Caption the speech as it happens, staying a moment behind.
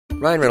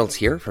Ryan Reynolds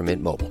here from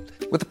Mint Mobile.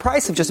 With the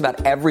price of just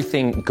about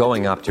everything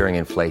going up during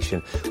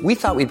inflation, we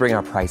thought we'd bring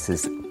our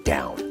prices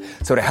down.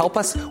 So to help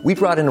us, we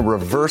brought in a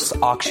reverse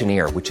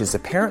auctioneer, which is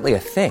apparently a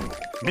thing.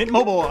 Mint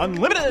Mobile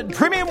Unlimited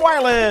Premium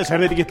Wireless. How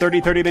to get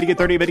 30, 30, bit to get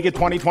 30, bit to get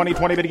 20, 20,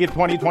 20, bit to get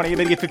 20, 20,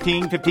 bit to get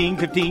 15, 15,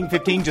 15,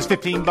 15, just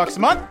 $15 a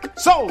month?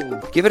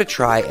 Sold! Give it a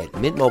try at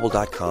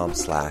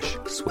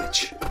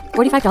mintmobile.com/switch.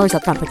 $45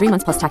 up front for 3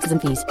 months plus taxes and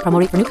fees. Promo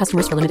rate for new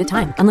customers for limited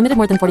time. Unlimited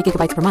more than 40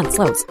 gigabytes per month.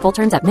 Slows full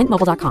terms at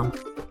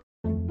mintmobile.com.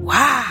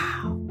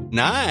 Wow.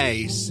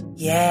 Nice.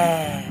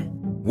 Yeah.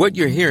 What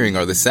you're hearing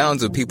are the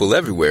sounds of people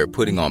everywhere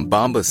putting on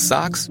Bombas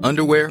socks,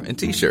 underwear, and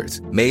T-shirts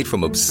made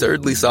from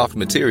absurdly soft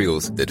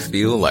materials that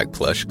feel like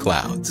plush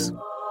clouds.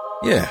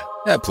 Yeah,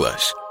 that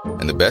plush.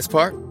 And the best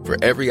part?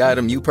 For every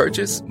item you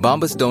purchase,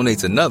 Bombas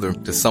donates another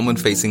to someone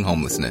facing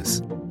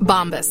homelessness.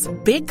 Bombas.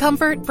 Big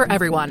comfort for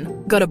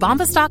everyone. Go to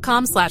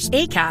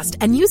bombas.com/ACAST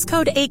and use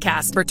code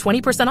ACAST for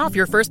 20% off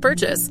your first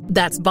purchase.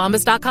 That's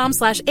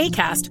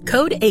bombas.com/ACAST.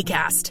 Code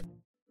ACAST.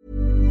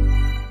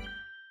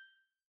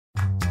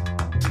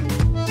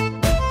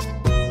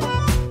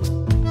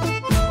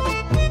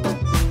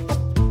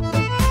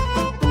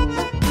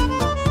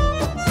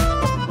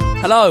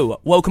 Hello,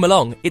 welcome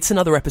along. It's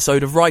another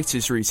episode of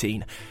Writer's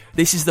Routine.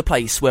 This is the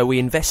place where we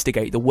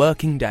investigate the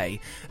working day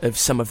of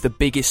some of the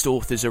biggest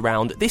authors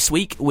around. This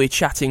week, we're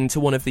chatting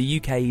to one of the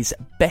UK's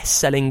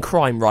best-selling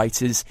crime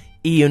writers,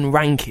 Ian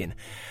Rankin.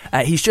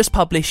 He's just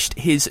published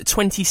his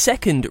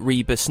 22nd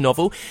Rebus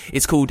novel.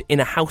 It's called In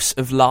a House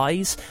of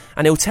Lies,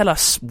 and he'll tell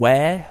us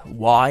where,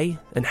 why,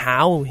 and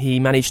how he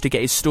managed to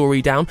get his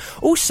story down.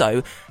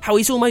 Also, how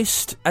he's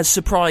almost as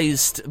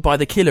surprised by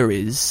the killer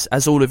is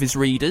as all of his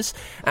readers,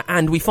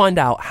 and we find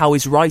out how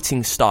his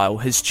writing style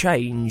has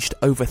changed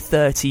over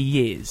 30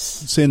 years.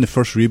 Say in the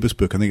first Rebus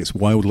book, I think it's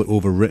wildly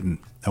overwritten.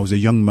 I was a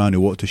young man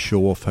who wanted to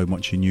show off how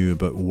much he knew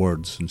about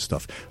words and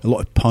stuff. A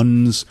lot of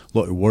puns, a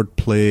lot of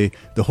wordplay.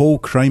 The whole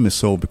crime is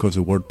solved because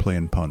of wordplay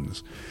and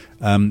puns.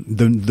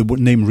 The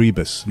name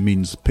Rebus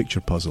means picture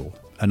puzzle,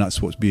 and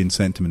that's what's being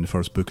sent to him in the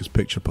first book is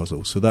picture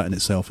puzzle. So that in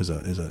itself is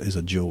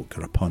a joke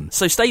or a pun.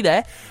 So stay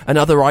there.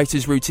 Another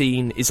Writer's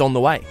Routine is on the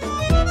way.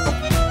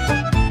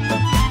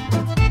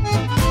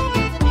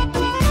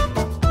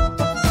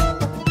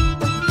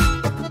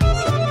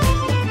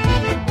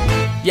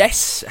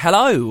 Yes,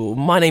 hello,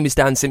 my name is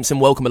Dan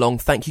Simpson, welcome along,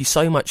 thank you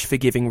so much for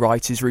giving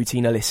Writer's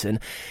Routine a listen.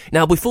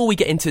 Now, before we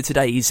get into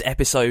today's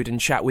episode and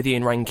chat with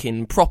Ian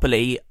Rankin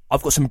properly,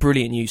 I've got some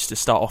brilliant news to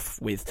start off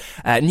with.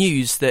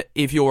 News that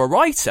if you're a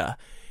writer,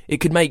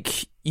 it could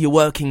make your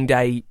working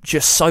day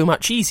just so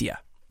much easier.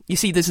 You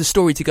see, there's a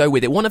story to go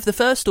with it. One of the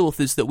first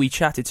authors that we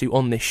chatted to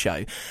on this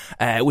show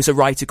was a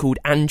writer called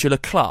Angela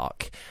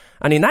Clark.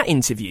 And in that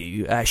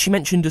interview, she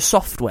mentioned a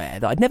software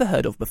that I'd never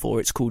heard of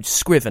before. It's called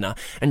Scrivener.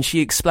 And she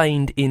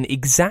explained in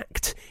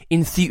exact,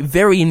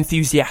 very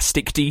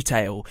enthusiastic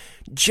detail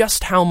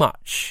just how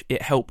much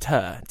it helped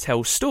her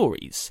tell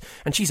stories.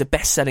 And she's a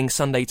best-selling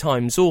Sunday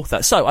Times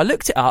author. So I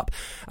looked it up,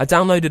 I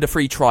downloaded a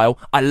free trial,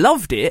 I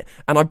loved it,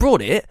 and I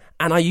brought it,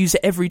 and I use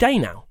it every day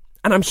now.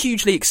 And I'm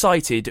hugely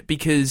excited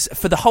because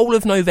for the whole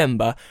of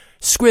November,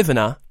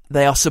 Scrivener,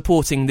 they are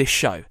supporting this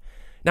show.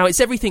 Now,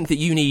 it's everything that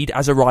you need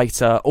as a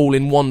writer all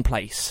in one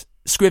place.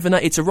 Scrivener,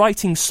 it's a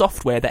writing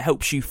software that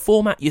helps you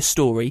format your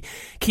story,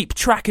 keep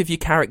track of your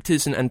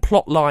characters and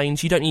plot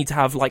lines. You don't need to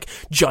have,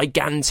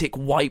 gigantic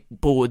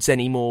whiteboards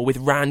anymore with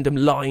random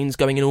lines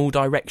going in all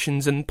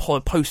directions and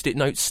post-it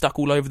notes stuck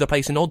all over the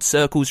place and odd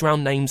circles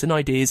around names and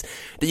ideas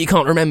that you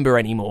can't remember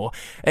anymore.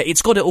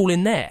 It's got it all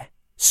in there.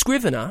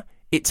 Scrivener,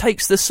 it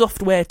takes the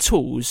software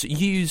tools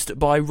used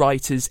by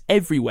writers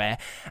everywhere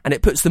and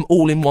it puts them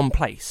all in one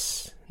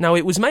place. Now,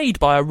 it was made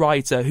by a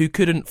writer who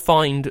couldn't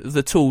find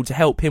the tool to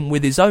help him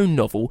with his own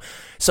novel,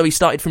 so he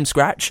started from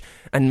scratch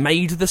and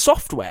made the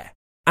software.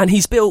 And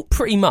he's built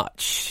pretty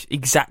much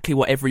exactly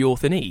what every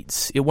author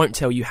needs. It won't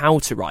tell you how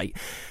to write,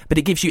 but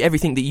it gives you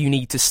everything that you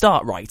need to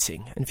start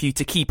writing and for you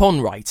to keep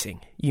on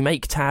writing. You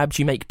make tabs,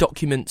 you make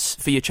documents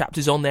for your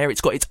chapters on there.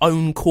 It's got its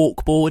own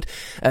corkboard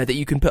that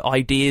you can put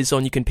ideas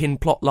on. You can pin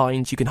plot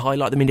lines, you can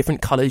highlight them in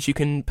different colours, you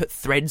can put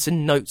threads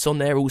and notes on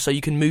there. Also, you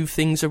can move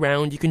things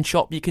around, you can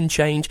chop, you can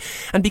change.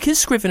 And because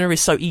Scrivener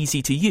is so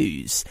easy to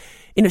use,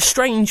 in a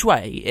strange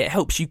way, it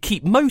helps you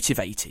keep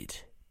motivated.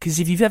 Because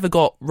if you've ever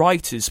got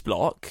writer's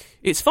block,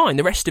 it's fine.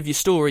 The rest of your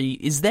story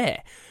is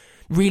there.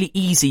 Really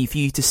easy for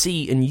you to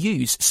see and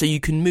use, so you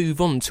can move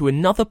on to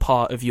another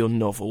part of your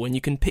novel and you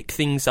can pick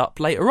things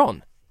up later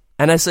on.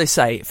 And as I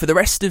say, for the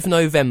rest of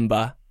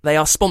November, they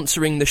are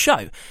sponsoring the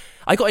show.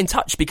 I got in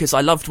touch because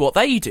I loved what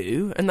they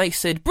do, and they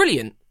said,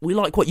 brilliant, we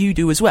like what you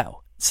do as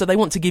well. So they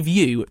want to give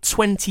you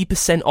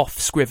 20% off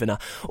Scrivener.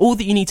 All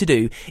that you need to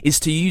do is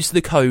to use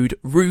the code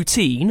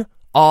ROUTINE,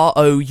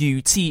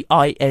 ROUTINE,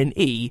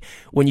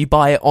 when you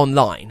buy it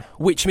online,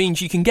 which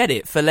means you can get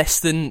it for less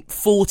than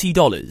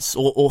 $40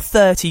 or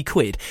 30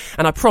 quid.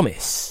 And I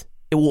promise,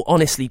 It will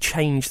honestly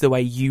change the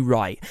way you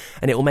write,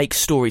 and it will make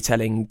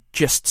storytelling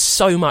just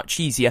so much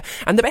easier.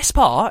 And the best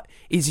part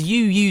is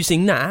you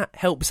using that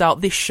helps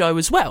out this show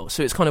as well.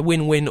 So it's kind of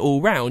win-win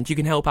all round. You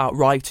can help out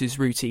Writer's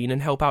Routine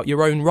and help out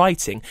your own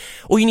writing.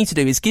 All you need to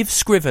do is give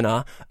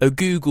Scrivener a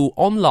Google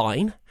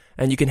online,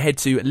 and you can head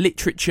to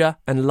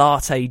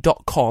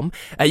literatureandlatte.com.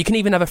 You can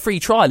even have a free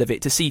trial of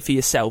it to see for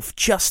yourself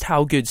just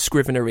how good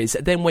Scrivener is.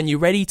 Then when you're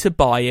ready to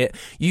buy it,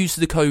 use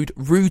the code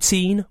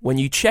ROUTINE when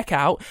you check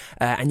out,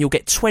 and you'll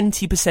get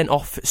 20%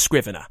 off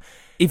Scrivener.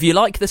 If you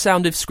like the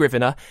sound of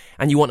Scrivener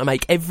and you want to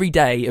make every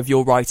day of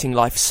your writing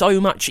life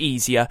so much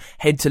easier,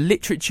 head to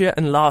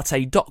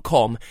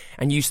literatureandlatte.com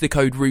and use the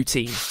code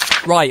ROUTINE.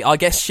 Right, our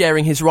guest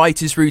sharing his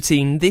writer's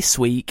routine this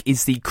week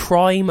is the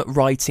crime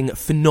writing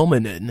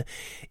phenomenon,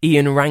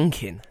 Ian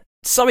Rankin.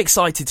 So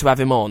excited to have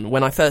him on.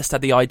 When I first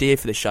had the idea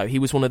for the show, he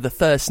was one of the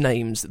first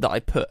names that I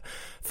put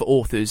for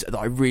authors that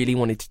I really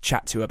wanted to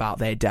chat to about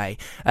their day.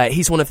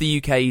 He's one of the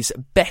UK's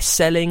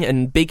best-selling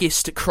and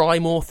biggest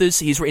crime authors.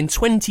 He's written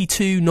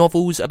 22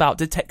 novels about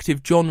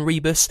Detective John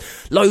Rebus,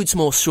 loads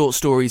more short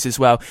stories as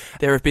well.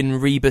 There have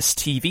been Rebus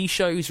TV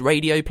shows,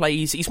 radio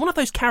plays. He's one of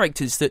those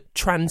characters that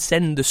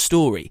transcend the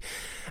story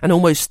and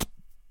almost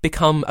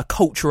become a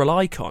cultural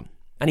icon.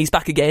 And he's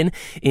back again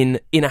in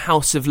a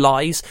House of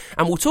Lies,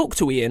 and we'll talk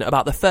to Ian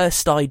about the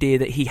first idea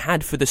that he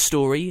had for the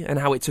story and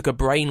how it took a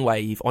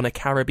brainwave on a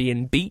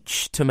Caribbean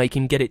beach to make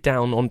him get it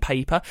down on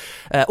paper.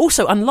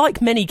 Also,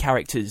 unlike many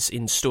characters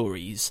in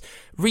stories,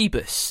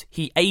 Rebus,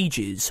 he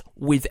ages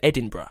with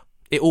Edinburgh.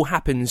 It all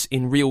happens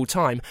in real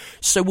time,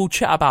 so we'll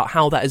chat about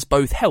how that has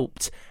both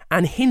helped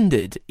and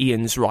hindered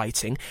Ian's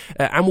writing,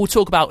 and we'll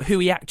talk about who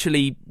he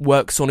actually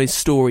works on his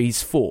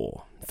stories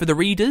for the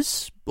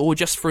readers or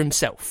just for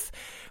himself.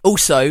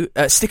 Also,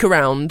 stick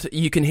around,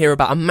 you can hear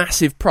about a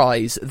massive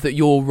prize that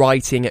your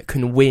writing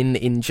can win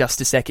in just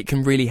a sec. It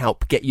can really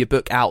help get your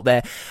book out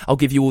there. I'll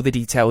give you all the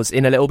details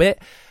in a little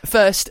bit.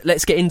 First,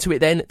 let's get into it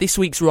then. This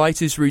week's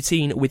Writer's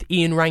Routine with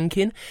Ian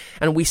Rankin,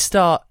 and we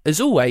start,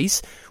 as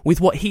always, with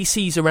what he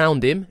sees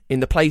around him in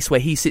the place where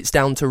he sits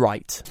down to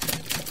write.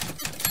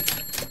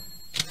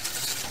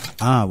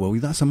 Well,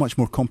 that's a much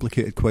more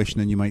complicated question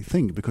than you might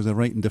think, because I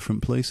write in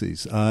different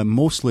places.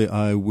 Mostly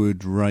I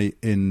would write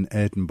in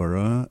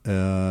Edinburgh,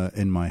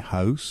 in my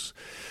house.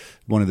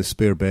 One of the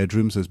spare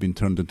bedrooms has been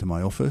turned into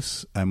my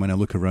office, and when I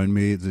look around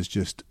me, there's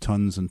just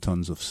tons and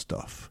tons of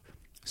stuff.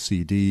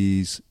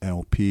 CDs,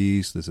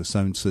 LPs, there's a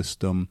sound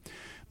system,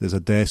 there's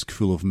a desk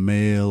full of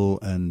mail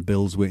and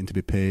bills waiting to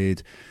be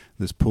paid.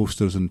 There's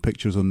posters and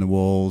pictures on the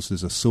walls.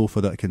 There's a sofa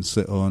that I can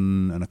sit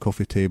on and a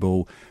coffee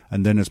table.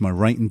 And then there's my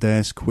writing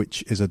desk,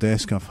 which is a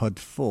desk I've had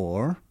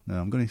for...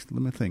 Now, let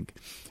me think.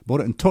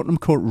 Bought it in Tottenham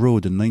Court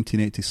Road in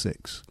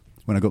 1986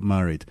 when I got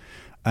married.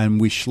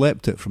 And we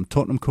schlepped it from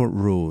Tottenham Court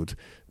Road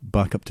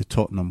back up to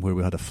Tottenham, where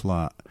we had a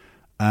flat,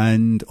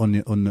 and on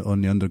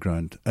the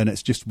underground. And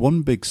it's just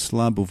one big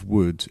slab of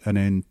wood and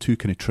then two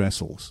kind of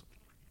trestles.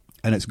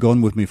 And it's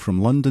gone with me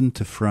from London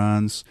to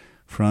France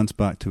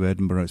back to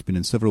Edinburgh. It's been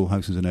in several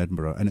houses in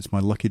Edinburgh, and it's my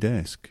lucky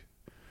desk.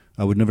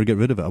 I would never get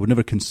rid of it. I would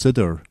never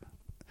consider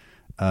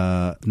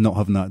not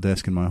having that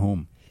desk in my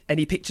home.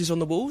 Any pictures on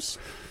the walls?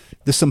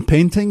 There's some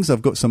paintings.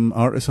 I've got some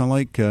artists I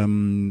like.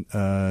 John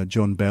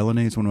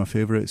Bellany is one of my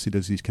favourites. He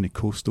does these kind of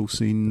coastal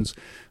scenes.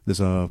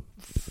 There's a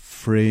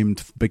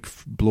framed big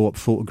blow-up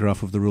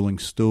photograph of the Rolling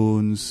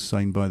Stones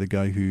signed by the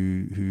guy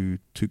who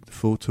took the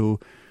photo.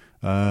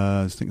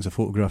 I think there's a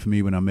photograph of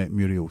me when I met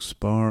Muriel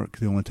Spark,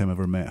 the only time I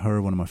ever met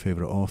her, one of my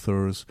favourite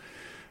authors.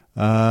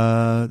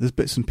 There's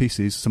bits and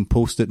pieces, some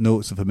post-it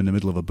notes. If I'm in the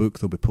middle of a book,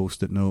 there'll be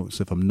post-it notes.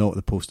 If I'm not,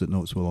 the post-it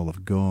notes will all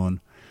have gone.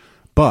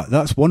 But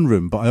that's one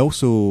room. But I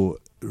also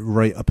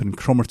write up in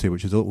Cromarty,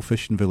 which is a little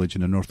fishing village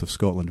in the north of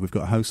Scotland. We've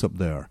got a house up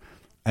there.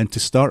 And to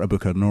start a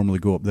book, I'd normally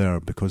go up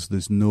there because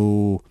the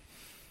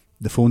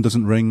phone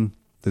doesn't ring,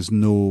 there's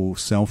no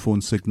cell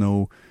phone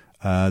signal,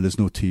 there's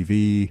no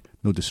TV,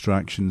 no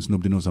distractions,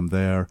 nobody knows I'm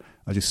there.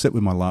 I just sit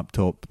with my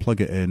laptop,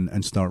 plug it in,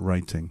 and start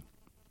writing.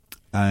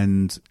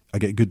 And I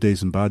get good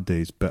days and bad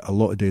days, but a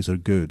lot of days are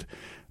good.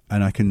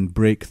 And I can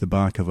break the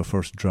back of a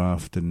first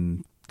draft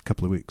in a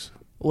couple of weeks.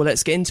 Well,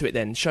 let's get into it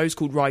then. Show's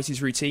called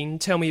Writer's Routine.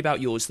 Tell me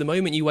about yours. The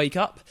moment you wake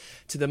up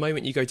to the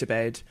moment you go to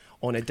bed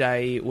on a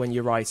day when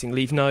you're writing.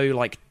 Leave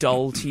no,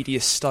 dull,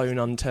 tedious stone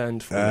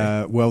unturned for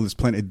me. Well, there's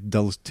plenty of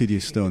dull,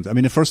 tedious stones. I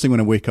mean, the first thing when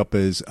I wake up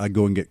is I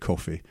go and get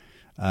coffee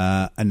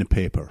and the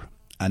paper.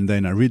 And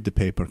then I read the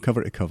paper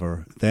cover to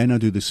cover. Then I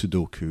do the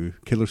Sudoku,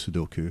 killer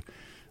Sudoku.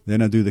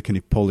 Then I do the kind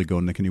of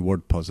polygon, the kind of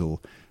word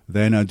puzzle.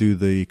 Then I do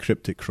the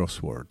cryptic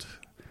crossword.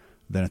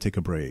 Then I take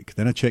a break.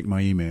 Then I check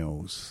my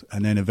emails.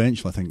 And then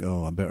eventually I think,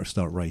 I better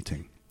start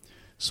writing.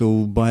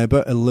 So by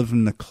about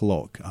 11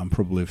 o'clock, I'm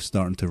probably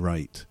starting to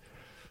write.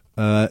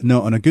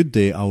 No, on a good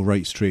day, I'll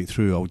write straight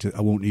through.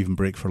 I won't even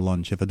break for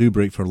lunch. If I do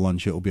break for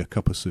lunch, it'll be a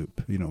cup of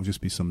soup. It'll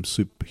just be some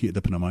soup heated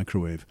up in a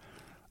microwave.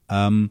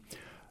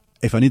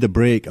 If I need a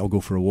break, I'll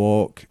go for a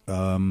walk.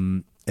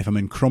 If I'm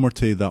in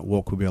Cromarty, that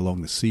walk will be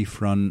along the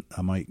seafront.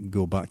 I might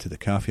go back to the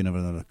cafe and have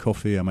another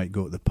coffee. I might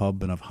go to the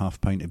pub and have half a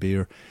pint of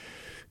beer.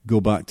 go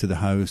back to the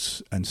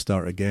house and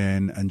start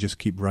again and just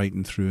keep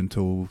writing through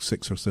until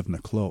 6 or 7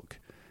 o'clock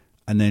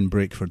and then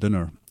break for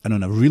dinner. And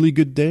on a really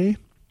good day,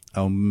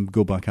 I'll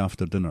go back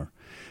after dinner.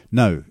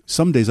 Now,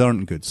 some days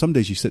aren't good. Some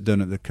days you sit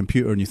down at the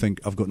computer and you think,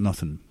 I've got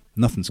nothing.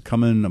 Nothing's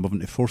coming. I'm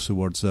having to force the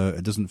words out.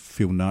 It doesn't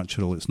feel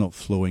natural. It's not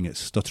flowing. It's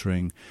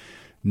stuttering.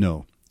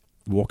 No.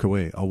 Walk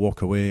away. I'll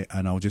walk away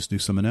and I'll just do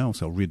something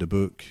else. I'll read a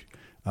book.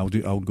 I'll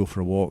go for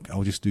a walk.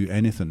 I'll just do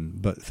anything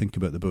but think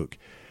about the book.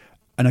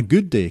 And a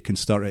good day can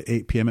start at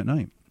 8 p.m. at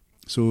night.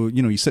 So,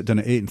 you sit down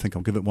at 8 and think,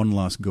 I'll give it one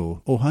last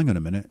go. Oh, hang on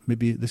a minute.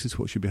 Maybe this is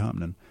what should be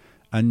happening.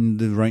 And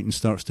the writing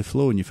starts to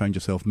flow and you find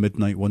yourself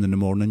midnight, 1 in the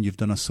morning, you've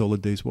done a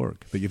solid day's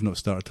work, but you've not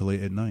started till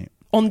late at night.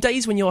 On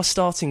days when you are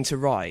starting to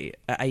write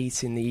at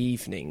 8 in the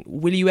evening,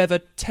 will you ever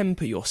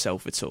temper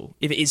yourself at all?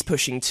 If it is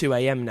pushing 2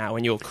 a.m. now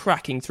and you're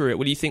cracking through it,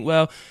 will you think,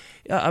 well,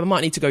 I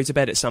might need to go to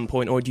bed at some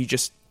point, or do you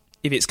just,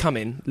 if it's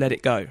coming, let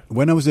it go?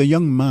 When I was a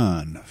young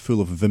man,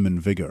 full of vim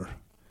and vigour,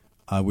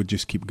 I would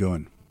just keep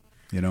going,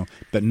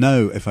 But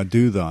now, if I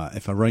do that,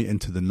 if I write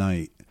into the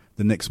night,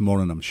 the next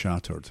morning I'm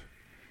shattered.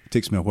 It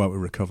takes me a while to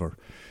recover.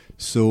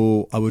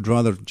 So I would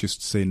rather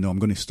just say, no, I'm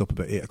going to stop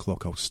about 8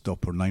 o'clock, I'll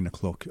stop, or 9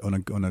 o'clock.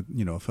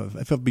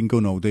 If I've been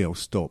going all day, I'll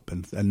stop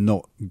and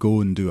not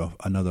go and do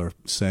another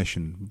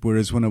session.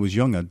 Whereas when I was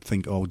young, I'd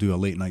think, I'll do a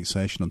late night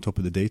session on top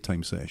of the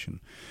daytime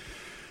session.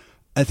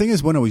 The thing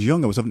is, when I was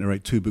young, I was having to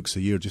write 2 books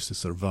a year just to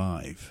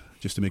survive,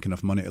 just to make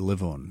enough money to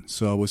live on.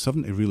 So I was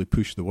having to really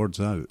push the words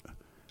out.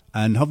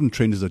 And having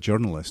trained as a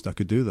journalist, I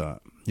could do that.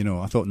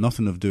 I thought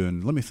nothing of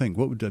doing, let me think,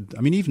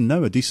 even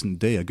now a decent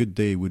day, a good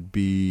day would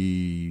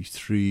be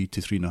 3,000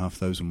 to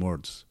 3,500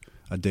 words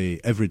a day,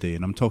 every day.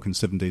 And I'm talking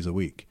 7 days a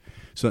week.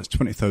 So that's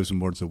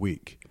 20,000 words a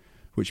week,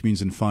 which means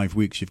in 5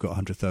 weeks you've got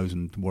a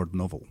 100,000 word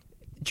novel.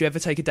 Do you ever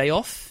take a day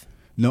off?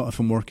 Not if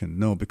I'm working,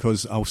 no,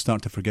 because I'll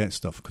start to forget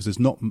stuff, because I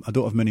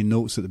don't have many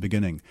notes at the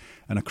beginning.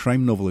 And a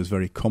crime novel is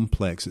very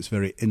complex, it's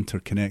very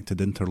interconnected,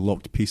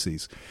 interlocked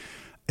pieces.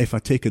 If I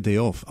take a day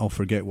off, I'll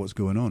forget what's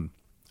going on.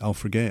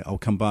 I'll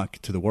come back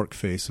to the work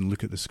face and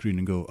look at the screen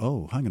and go,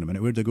 oh, hang on a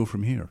minute, where did I go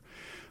from here?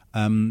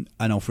 And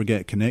I'll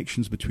forget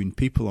connections between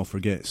people, I'll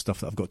forget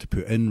stuff that I've got to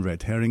put in,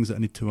 red herrings that I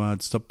need to add,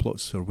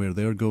 subplots or where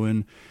they're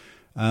going.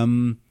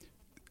 And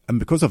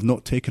because I've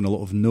not taken a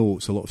lot of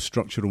notes, a lot of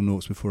structural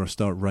notes before I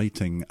start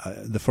writing,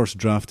 the first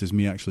draft is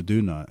me actually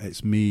doing that.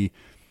 It's me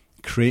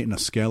creating a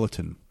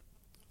skeleton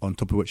on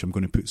top of which I'm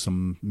going to put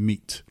some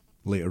meat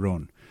later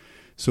on.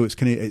 So it's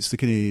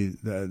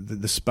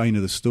the spine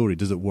of the story.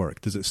 Does it work?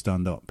 Does it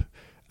stand up?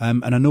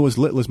 And I know as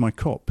little as my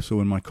cop. So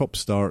when my cop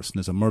starts and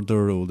there's a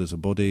murder or there's a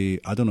body,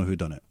 I don't know who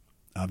done it.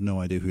 I have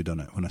no idea who done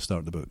it when I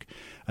start the book.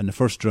 And the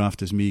first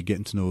draft is me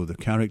getting to know the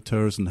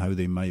characters and how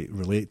they might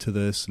relate to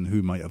this and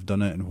who might have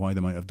done it and why they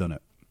might have done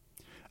it.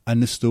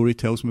 And the story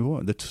tells me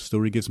what? The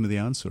story gives me the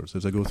answers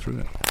as I go through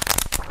it.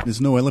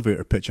 There's no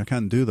elevator pitch. I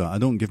can't do that. I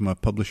don't give my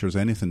publishers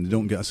anything. They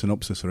don't get a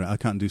synopsis or I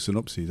can't do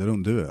synopses. I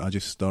don't do it. I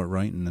just start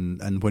writing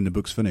and when the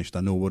book's finished,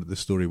 I know what the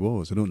story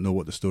was. I don't know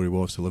what the story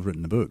was till I've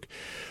written the book.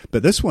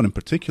 But this one in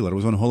particular, I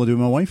was on holiday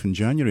with my wife in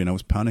January and I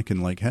was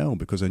panicking like hell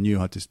because I knew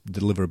I had to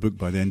deliver a book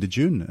by the end of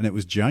June and it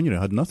was January.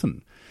 I had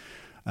nothing.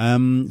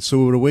 So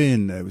we were away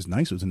and it was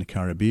nice. It was in the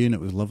Caribbean. It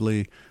was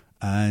lovely.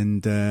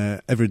 And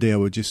every day I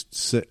would just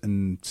sit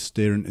and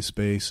stare into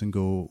space and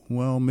go,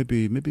 well,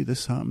 maybe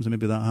this happens and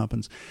maybe that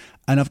happens.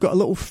 And I've got a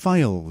little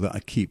file that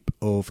I keep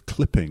of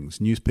clippings,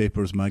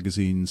 newspapers,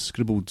 magazines,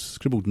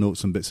 scribbled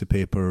notes on bits of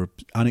paper,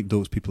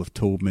 anecdotes people have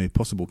told me,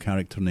 possible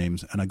character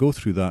names. And I go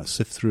through that,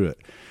 sift through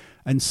it.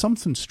 And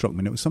something struck me.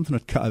 And it was something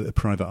I'd cut out of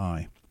Private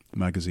Eye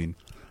magazine.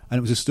 And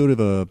it was a story of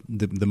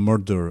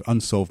the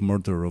unsolved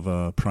murder of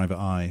a private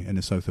eye in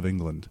the south of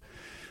England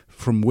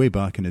from way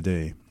back in the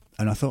day.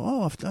 And I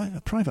thought,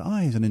 a private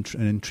eye is an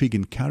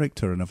intriguing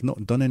character, and I've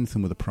not done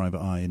anything with a private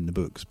eye in the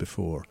books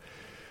before.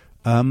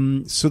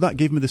 So that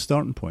gave me the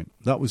starting point.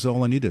 That was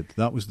all I needed.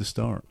 That was the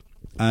start.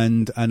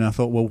 And I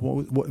thought, well,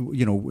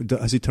 what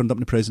has he turned up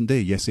in the present day?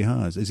 Yes, he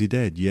has. Is he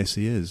dead? Yes,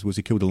 he is. Was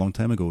he killed a long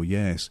time ago?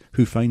 Yes.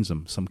 Who finds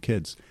him? Some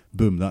kids.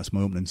 Boom, that's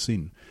my opening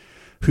scene.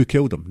 Who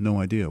killed him?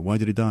 No idea. Why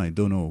did he die?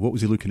 Don't know. What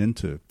was he looking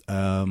into?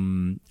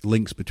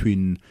 Links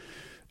between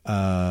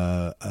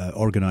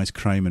organised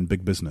crime and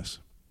big business.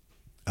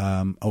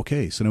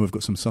 Okay, so now we've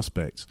got some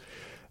suspects.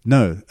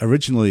 Now,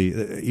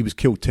 originally, he was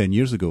killed 10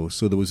 years ago,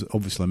 so there was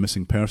obviously a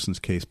missing persons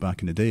case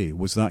back in the day.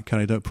 Was that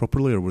carried out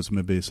properly, or was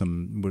maybe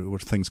were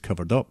things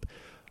covered up?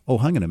 Oh,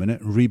 hang on a minute,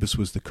 Rebus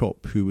was the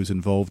cop who was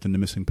involved in the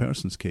missing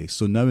persons case.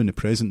 So now in the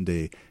present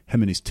day,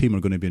 him and his team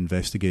are going to be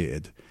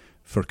investigated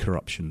for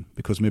corruption,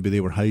 because maybe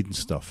they were hiding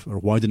stuff, or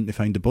why didn't they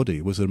find the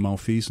body? Was there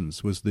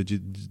malfeasance? Was they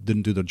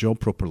didn't do their job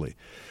properly?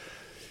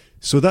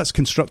 So that's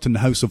constructing the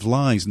House of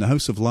Lies, and the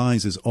House of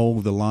Lies is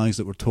all the lies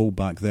that were told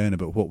back then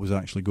about what was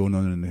actually going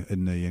on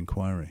in the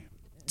inquiry.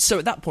 So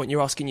at that point,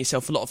 you're asking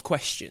yourself a lot of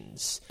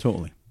questions.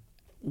 Totally.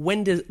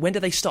 when do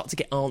they start to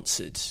get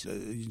answered?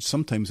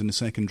 Sometimes in the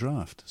second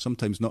draft,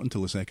 sometimes not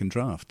until the second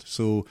draft.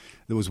 So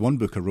there was one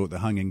book I wrote, The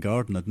Hanging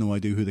Garden. I had no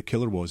idea who the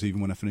killer was even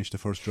when I finished the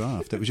first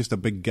draft. It was just a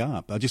big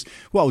gap.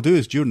 What I'll do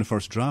is during the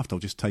first draft I'll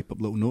just type up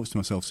little notes to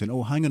myself saying,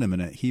 oh, hang on a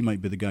minute, he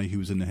might be the guy who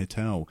was in the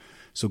hotel,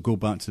 so go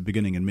back to the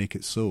beginning and make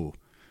it so.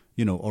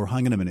 Or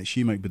hang on a minute,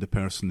 she might be the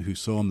person who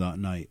saw him that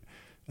night.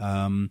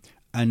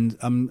 And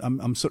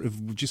I'm sort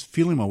of just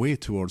feeling my way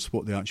towards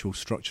what the actual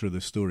structure of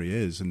the story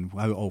is and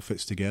how it all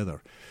fits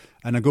together.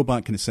 And I go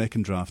back in the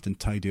second draft and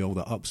tidy all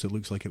that up so it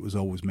looks like it was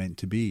always meant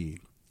to be.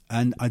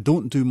 And I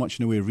don't do much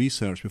in the way of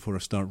research before I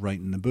start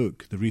writing the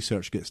book. The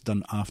research gets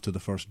done after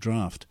the first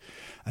draft.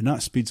 And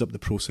that speeds up the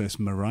process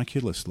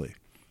miraculously.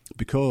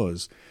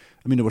 Because,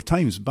 there were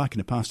times back in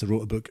the past I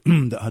wrote a book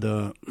that had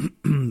a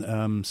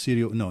not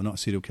a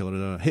serial killer,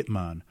 a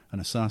hitman, an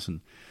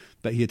assassin,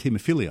 but he had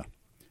haemophilia.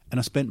 And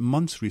I spent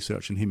months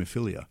researching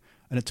haemophilia,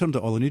 and it turned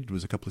out all I needed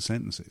was a couple of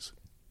sentences.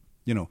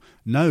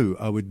 Now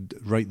I would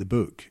write the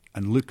book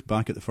and look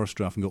back at the first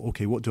draft and go,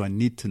 okay, what do I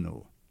need to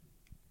know?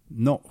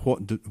 Not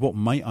what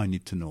might I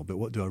need to know, but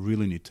what do I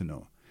really need to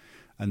know?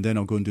 And then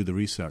I'll go and do the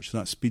research. So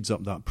that speeds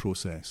up that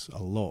process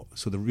a lot.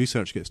 So the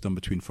research gets done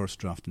between first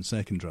draft and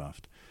second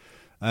draft.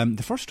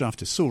 The first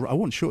draft is I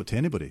won't show it to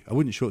anybody. I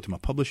wouldn't show it to my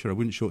publisher. I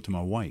wouldn't show it to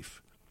my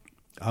wife.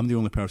 I'm the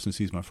only person who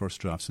sees my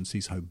first drafts and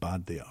sees how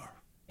bad they are.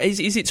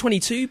 Is it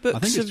 22 books? I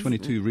think it's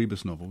 22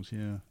 Rebus novels,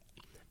 yeah.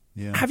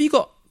 Have you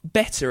got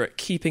better at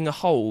keeping a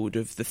hold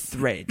of the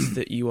thread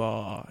that you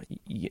are,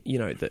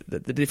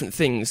 the different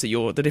things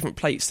that the different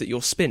plates that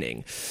you're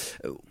spinning?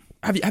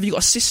 Have you got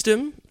a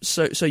system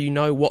so you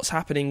know what's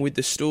happening with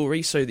the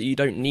story so that you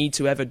don't need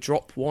to ever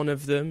drop one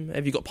of them?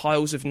 Have you got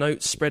piles of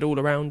notes spread all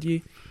around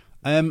you?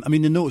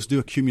 The notes do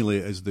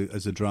accumulate as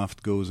the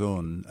draft goes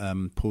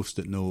on,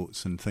 post-it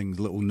notes and things,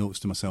 little notes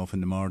to myself in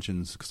the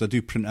margins, because I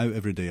do print out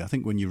every day. I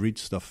think when you read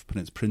stuff when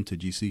it's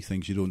printed, you see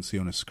things you don't see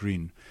on a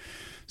screen.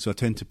 So I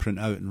tend to print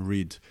out and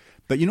read.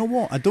 But you know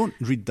what? I don't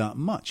read that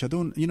much. I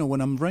don't,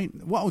 when I'm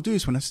writing, what I'll do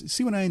is when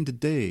I end the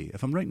day,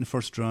 if I'm writing the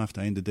first draft,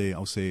 I end the day,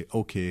 I'll say,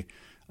 okay,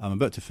 I'm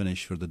about to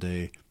finish for the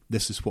day.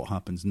 This is what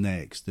happens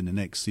next, in the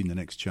next scene, the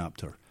next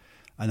chapter.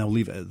 And I'll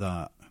leave it at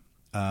that.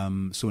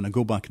 So when I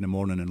go back in the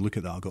morning and look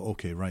at that, I'll go,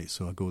 okay, right,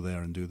 so I go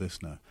there and do this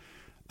now.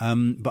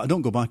 But I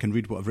don't go back and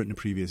read what I've written the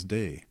previous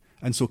day.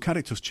 And so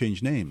characters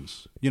change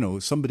names.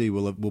 Somebody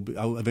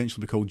I'll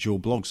eventually be called Joe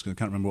Bloggs because I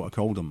can't remember what I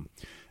called him.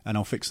 And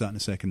I'll fix that in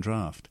the second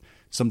draft.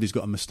 Somebody's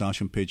got a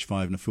moustache on page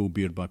 5 and a full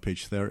beard by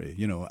page 30,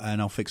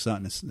 and I'll fix that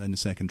in the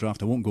second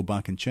draft. I won't go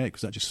back and check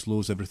because that just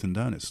slows everything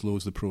down. It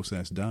slows the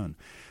process down.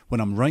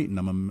 When I'm writing,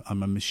 I'm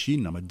a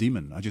machine, I'm a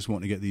demon. I just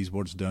want to get these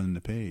words down in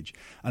the page.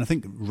 And I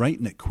think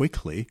writing it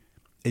quickly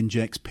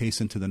injects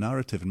pace into the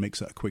narrative and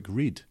makes it a quick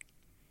read.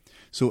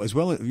 So as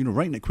well,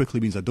 writing it quickly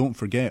means I don't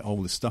forget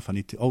all the stuff I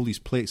need to, all these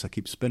plates I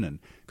keep spinning.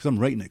 Because I'm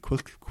writing it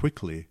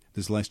quickly,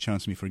 there's less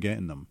chance of me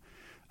forgetting them.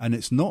 And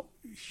it's not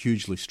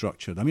hugely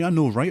structured. I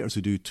know writers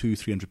who do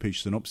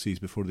 200-300-page synopses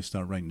before they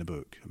start writing the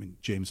book.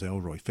 James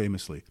Ellroy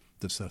famously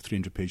does a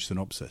 300-page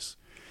synopsis.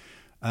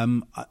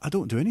 I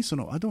don't do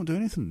I don't do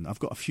anything. I've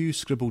got a few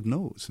scribbled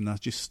notes and I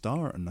just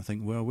start and I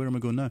think, well, where am I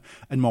going now?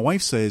 And my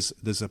wife says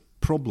there's a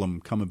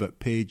problem come about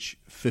page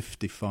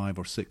 55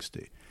 or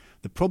 60.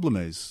 The problem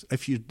is,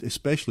 if you're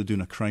especially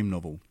doing a crime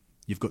novel,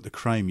 you've got the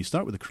crime, you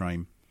start with the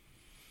crime,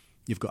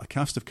 you've got a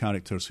cast of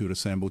characters who are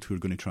assembled who are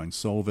going to try and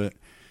solve it.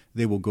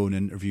 They will go and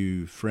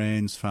interview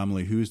friends,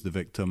 family, who's the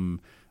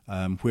victim,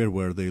 where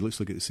were they, let's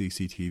look at the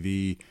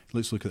CCTV,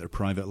 let's look at their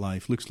private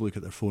life, let's look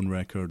at their phone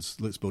records,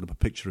 let's build up a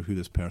picture of who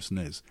this person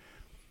is.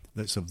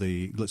 Let's go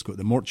to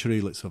the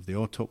mortuary, let's have the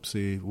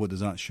autopsy, what does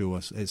that show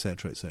us,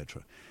 etc.,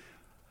 etc.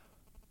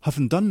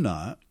 Having done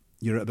that,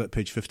 you're at about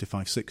page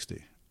 55,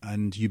 60.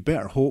 And you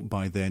better hope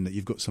by then that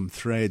you've got some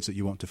threads that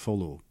you want to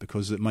follow,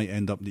 because it might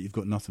end up that you've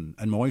got nothing.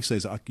 And my wife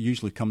says I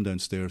usually come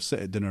downstairs, sit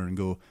at dinner and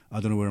go, I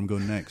don't know where I'm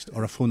going next.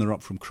 Or I phone her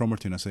up from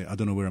Cromarty and I say, I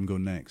don't know where I'm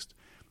going next.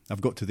 I've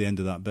got to the end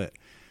of that bit.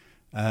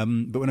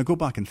 But when I go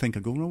back and think, I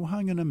go, well,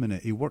 hang on a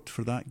minute. He worked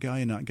for that guy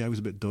and that guy was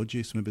a bit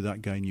dodgy, so maybe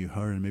that guy knew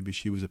her and maybe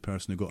she was the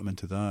person who got him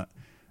into that.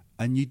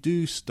 And you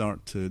do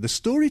start to... The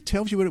story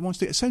tells you where it wants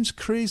to... It sounds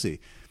crazy,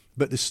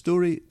 but the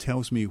story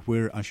tells me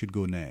where I should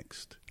go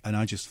next. And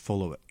I just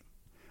follow it.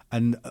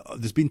 And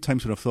there's been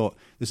times where I've thought,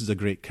 this is a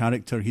great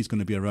character, he's going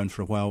to be around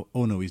for a while.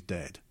 Oh no, he's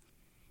dead.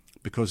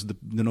 Because the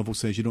novel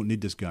says you don't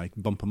need this guy,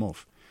 bump him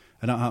off.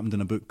 And that happened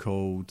in a book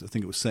called, I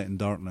think it was Set in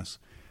Darkness.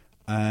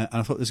 And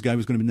I thought this guy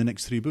was going to be in the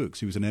next 3 books.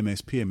 He was an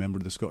MSP, a member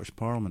of the Scottish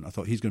Parliament. I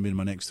thought he's going to be in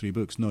my next 3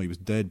 books. No, he was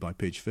dead by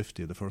page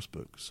 50 of the first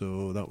book.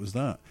 So that was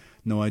that.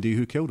 No idea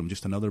who killed him,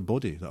 just another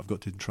body that I've got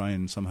to try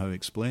and somehow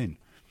explain.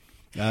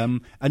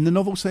 And the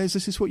novel says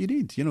this is what you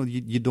need.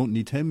 You don't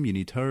need him, you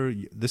need her.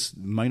 This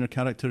minor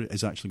character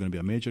is actually going to be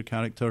a major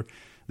character.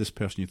 This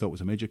person you thought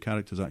was a major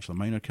character is actually a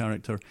minor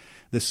character.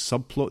 This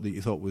subplot that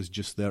you thought was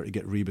just there to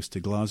get Rebus to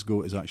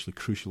Glasgow is actually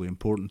crucially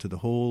important to the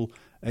whole,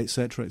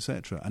 etc.,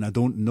 etc. And I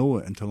don't know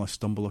it until I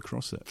stumble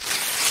across it.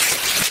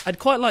 I'd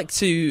quite like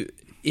to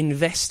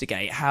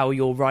investigate how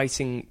your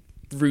writing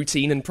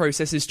routine and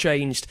processes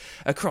changed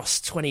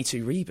across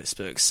 22 Rebus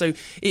books. So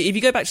if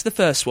you go back to the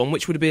first one,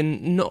 which would have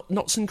been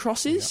Knots and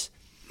Crosses,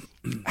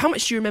 how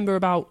much do you remember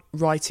about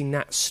writing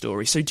that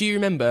story? So do you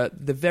remember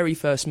the very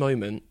first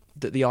moment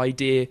that the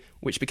idea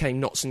which became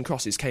Knots and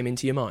Crosses came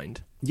into your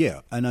mind?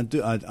 Yeah, and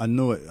I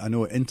know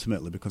it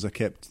intimately because I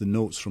kept the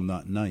notes from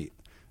that night.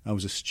 I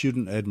was a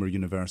student at Edinburgh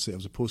University. I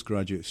was a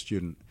postgraduate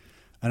student.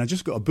 And I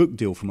just got a book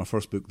deal for my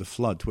first book, The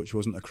Flood, which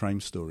wasn't a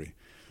crime story.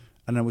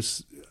 And I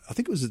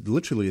think it was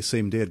literally the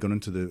same day I'd gone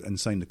into and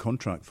signed the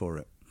contract for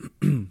it.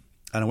 And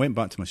I went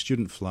back to my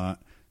student flat,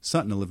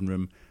 sat in the living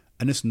room,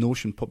 and this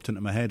notion popped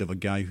into my head of a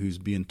guy who's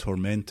being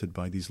tormented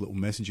by these little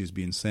messages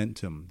being sent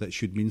to him that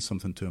should mean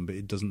something to him, but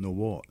he doesn't know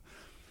what.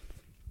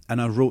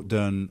 And I wrote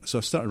down, so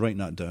I started writing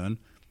that down.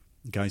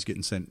 Guys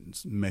getting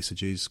sent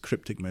messages,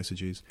 cryptic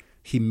messages.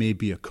 He may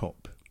be a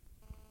cop.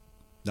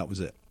 That was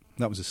it.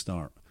 That was the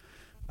start.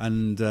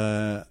 And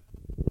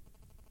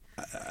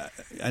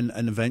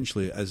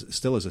eventually,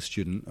 still as a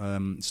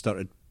student,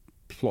 started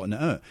plotting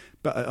it out.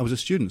 But I was a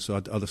student, so I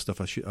had other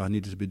stuff I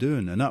needed to be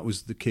doing, and that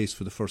was the case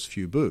for the first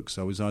few books.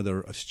 I was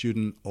either a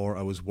student or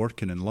I was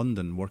working in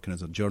London, working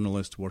as a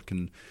journalist,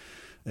 working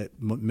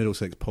at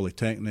Middlesex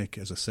Polytechnic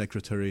as a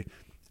secretary.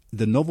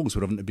 The novels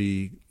were having to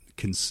be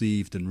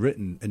conceived and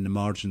written in the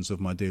margins of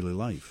my daily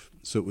life.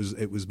 So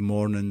it was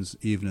mornings,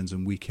 evenings,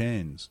 and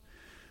weekends,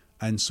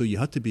 and so you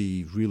had to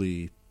be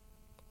really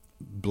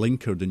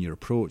blinkered in your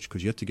approach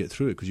because you had to get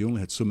through it because you only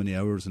had so many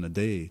hours in a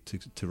day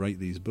to write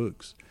these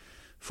books.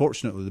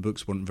 Fortunately, the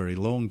books weren't very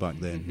long back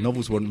then.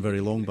 Novels weren't very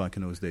long back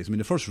in those days. I mean,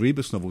 the first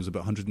Rebus novel was about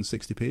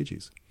 160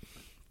 pages.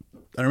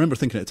 I remember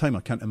thinking at the time,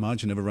 I can't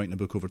imagine ever writing a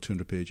book over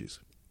 200 pages.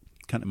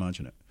 Can't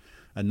imagine it.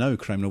 And now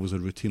crime novels are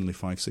routinely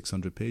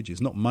 500-600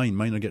 pages. Not mine.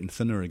 Mine are getting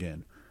thinner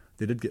again.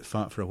 They did get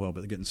fat for a while,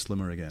 but they're getting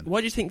slimmer again. Why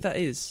do you think that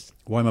is?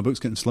 Why my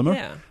book's getting slimmer?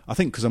 Yeah. I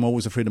think because I'm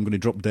always afraid I'm going to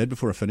drop dead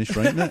before I finish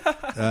writing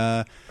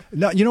it.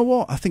 No, you know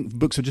what? I think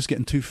books are just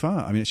getting too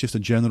fat. I mean, it's just a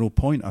general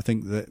point. I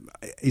think that,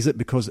 is it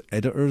because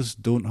editors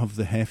don't have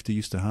the heft they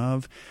used to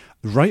have?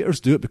 Writers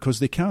do it because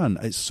they can.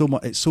 It's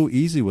so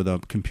easy with a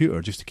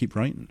computer just to keep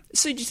writing.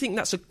 So do you think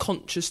that's a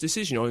conscious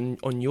decision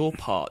on your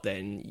part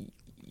then?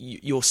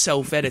 You're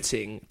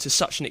self-editing to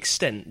such an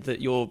extent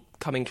that you're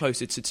coming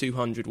closer to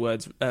 200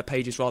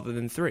 pages rather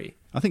than 3.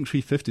 I think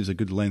 350 is a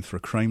good length for a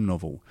crime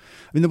novel.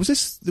 I mean, there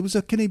was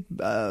a kind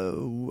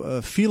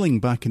of feeling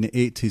back in the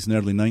 80s and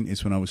early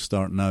 90s when I was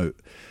starting out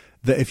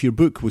that if your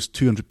book was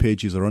 200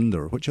 pages or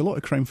under, which a lot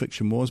of crime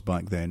fiction was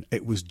back then,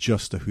 it was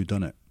just a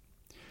whodunit.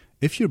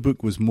 If your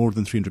book was more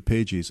than 300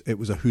 pages, it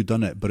was a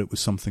whodunit, but it was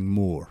something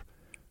more.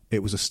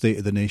 It was a State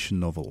of the Nation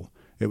novel.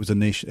 It was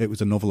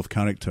a novel of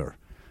character.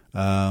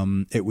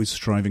 It was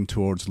striving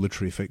towards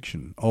literary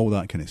fiction, all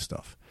that kind of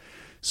stuff.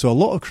 So a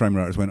lot of crime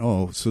writers went,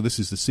 so this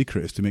is the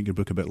secret, is to make your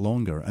book a bit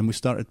longer. And we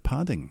started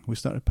padding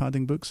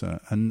books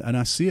out. And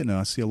I see it now.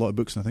 I see a lot of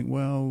books and I think,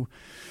 well,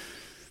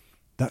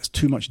 that's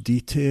too much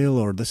detail,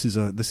 or this is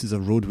a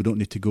road we don't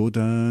need to go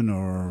down,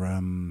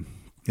 or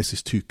this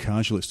is too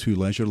casual, it's too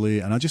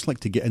leisurely. And I just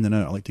like to get in and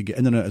out. I like to get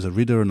in and out as a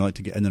reader, and I like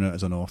to get in and out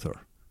as an author.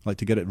 I like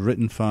to get it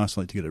written fast,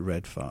 I like to get it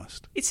read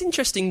fast. It's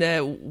interesting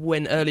there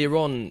when earlier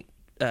on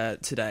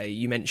today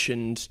you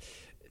mentioned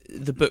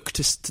the book,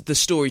 the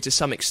story to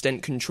some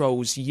extent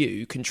controls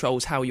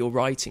how you're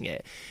writing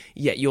it,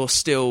 yet you're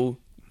still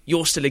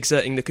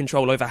exerting the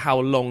control over how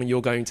long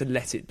you're going to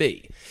let it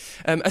be.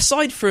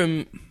 Aside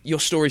from your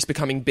stories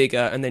becoming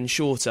bigger and then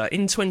shorter,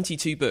 in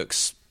 22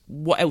 books,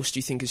 what else do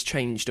you think has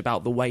changed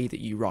about the way that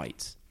you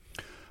write?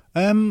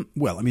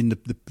 Well, I mean,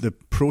 the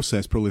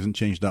process probably hasn't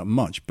changed that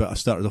much, but I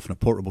started off on a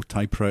portable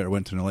typewriter,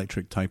 went to an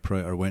electric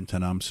typewriter, went to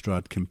an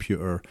Amstrad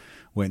computer,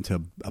 went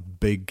to a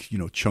big,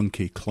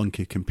 chunky,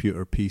 clunky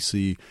computer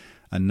PC,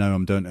 and now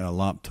I'm down to a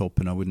laptop,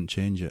 and I wouldn't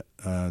change it.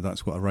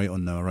 That's what I write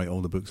on now. I write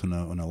all the books on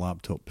a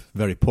laptop.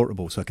 Very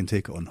portable, so I can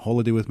take it on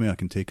holiday with me. I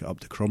can take it up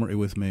to Cromarty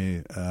with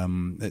me.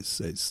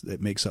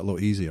 It makes it a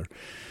lot easier.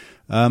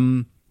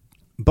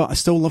 But I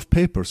still love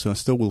paper, so I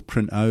still will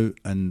print out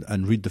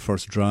and read the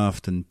first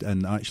draft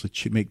and actually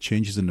make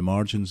changes in the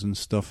margins and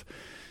stuff.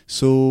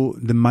 So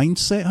the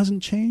mindset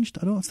hasn't changed,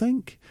 I don't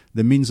think.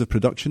 The means of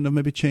production have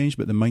maybe changed,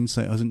 but the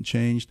mindset hasn't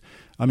changed.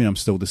 I mean, I'm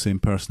still the same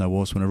person I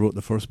was when I wrote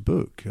the first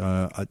book.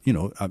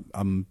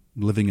 I'm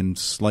living in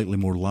slightly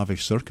more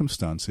lavish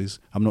circumstances.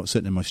 I'm not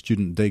sitting in my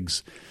student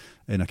digs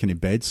in a kind of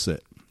bedsit,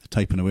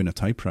 typing away in a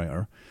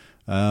typewriter.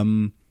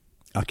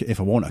 If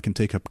I want, I can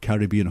take a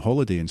Caribbean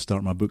holiday and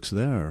start my books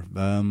there.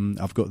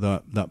 I've got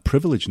that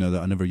privilege now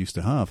that I never used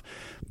to have.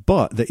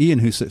 But the Ian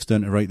who sits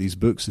down to write these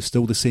books is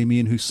still the same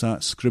Ian who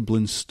sat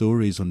scribbling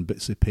stories on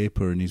bits of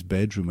paper in his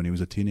bedroom when he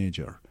was a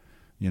teenager.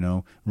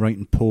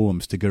 Writing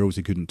poems to girls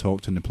he couldn't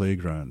talk to in the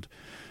playground,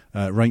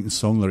 writing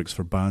song lyrics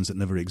for bands that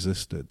never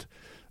existed,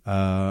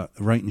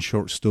 writing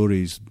short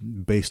stories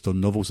based on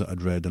novels that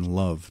I'd read and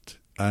loved,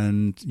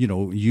 and,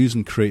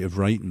 using creative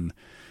writing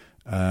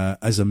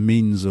as a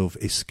means of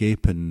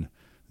escaping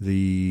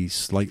the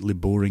slightly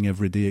boring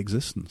everyday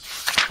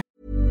existence.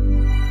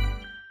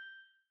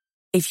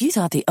 If you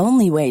thought the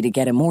only way to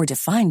get a more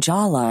defined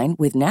jawline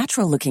with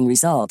natural-looking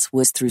results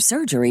was through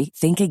surgery,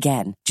 think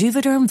again.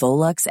 Juvederm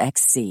Volux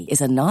XC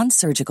is a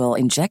non-surgical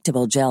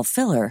injectable gel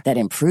filler that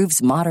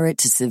improves moderate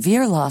to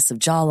severe loss of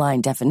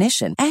jawline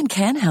definition and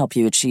can help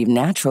you achieve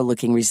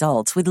natural-looking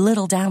results with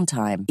little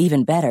downtime.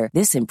 Even better,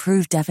 this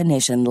improved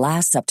definition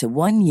lasts up to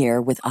 1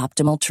 year with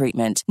optimal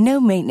treatment.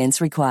 No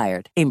maintenance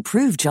required.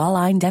 Improve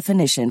jawline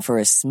definition for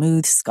a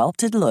smooth,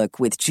 sculpted look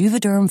with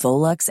Juvederm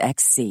Volux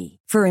XC.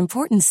 For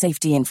important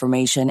safety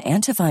information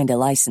and to find a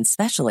licensed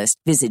specialist,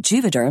 visit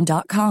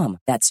Juvederm.com.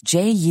 That's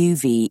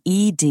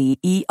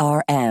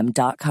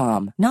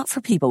Juvederm.com. Not for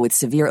people with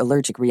severe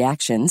allergic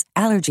reactions,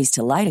 allergies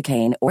to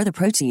lidocaine, or the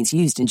proteins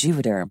used in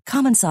Juvederm.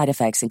 Common side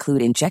effects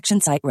include injection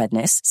site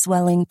redness,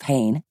 swelling,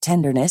 pain,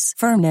 tenderness,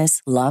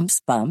 firmness,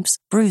 lumps, bumps,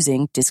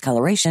 bruising,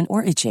 discoloration,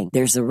 or itching.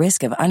 There's a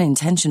risk of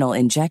unintentional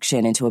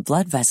injection into a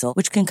blood vessel,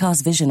 which can cause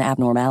vision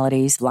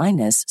abnormalities,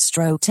 blindness,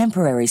 stroke,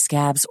 temporary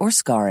scabs, or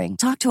scarring.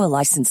 Talk to a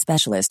licensed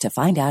specialist to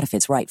find out if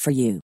it's right for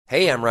you.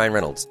 Hey, I'm Ryan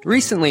Reynolds.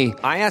 Recently,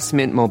 I asked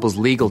Mint Mobile's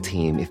legal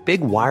team if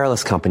big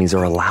wireless companies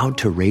are allowed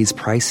to raise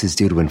prices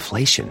due to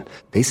inflation.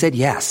 They said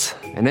yes.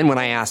 And then when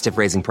I asked if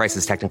raising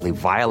prices technically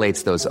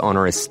violates those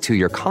onerous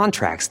 2-year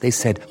contracts, they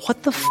said,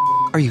 "What the f***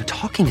 are you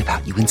talking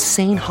about, you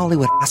insane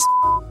Hollywood ass?"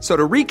 So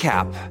to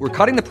recap, we're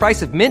cutting the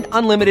price of Mint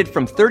Unlimited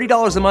from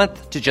 $30 a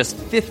month to just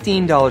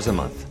 $15 a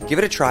month. Give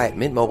it a try at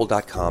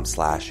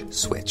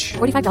mintmobile.com/switch.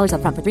 $45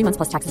 up front for 3 months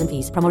plus taxes and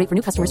fees. Promo rate for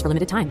new customers for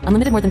limited time.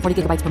 Unlimited more than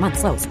 40 gigabytes per month.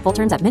 Slows full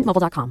terms at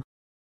mintmobile.com.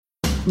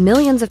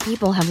 Millions of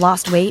people have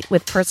lost weight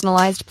with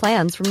personalized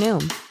plans from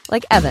Noom.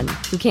 Like Evan,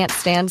 who can't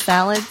stand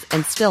salads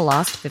and still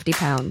lost 50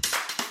 pounds.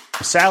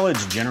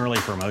 Salads generally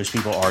for most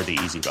people are the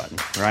easy button,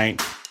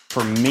 right?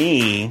 For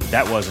me,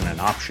 that wasn't an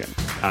option.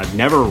 I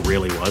never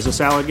really was a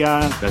salad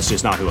guy. That's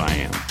just not who I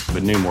am.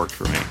 But Noom worked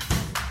for me.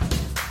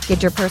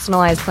 Get your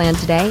personalized plan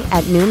today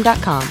at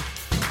Noom.com.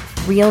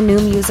 Real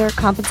Noom user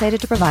compensated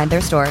to provide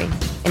their story.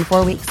 In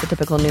 4 weeks, the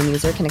typical Noom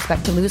user can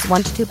expect to lose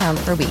 1 to 2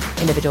 pounds per week.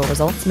 Individual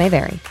results may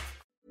vary.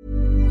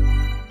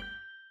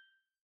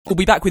 We'll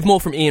be back with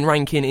more from Ian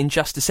Rankin in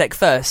just a sec.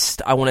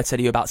 First, I want to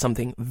tell you about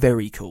something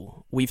very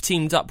cool. We've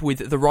teamed up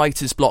with the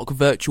Writer's Block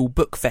Virtual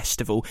Book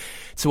Festival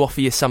to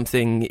offer you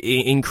something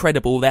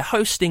incredible. They're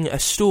hosting a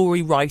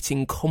story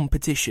writing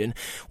competition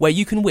where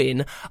you can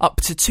win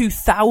up to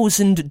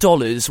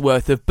 $2,000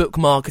 worth of book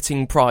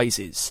marketing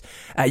prizes.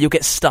 You'll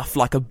get stuff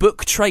like a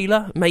book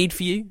trailer made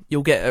for you.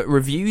 You'll get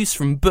reviews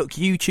from book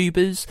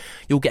YouTubers.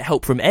 You'll get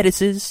help from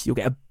editors. You'll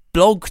get a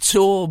blog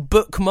tour,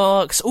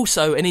 bookmarks,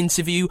 also an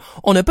interview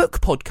on a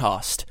book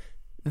podcast.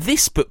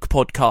 This book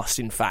podcast,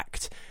 in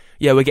fact.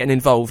 Yeah, we're getting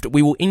involved.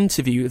 We will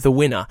interview the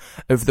winner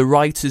of the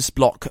Writer's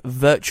Block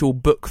Virtual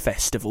Book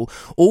Festival,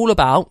 all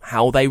about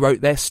how they wrote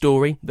their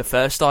story, the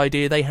first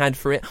idea they had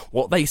for it,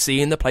 what they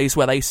see in the place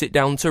where they sit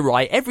down to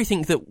write,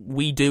 everything that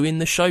we do in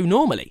the show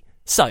normally.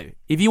 So,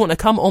 if you want to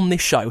come on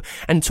this show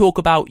and talk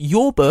about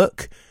your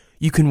book,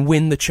 you can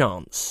win the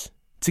chance.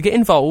 To get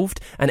involved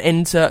and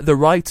enter the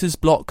Writer's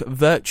Block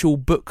Virtual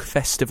Book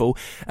Festival,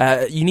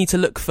 you need to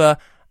look for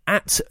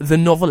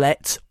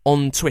 @TheNovelette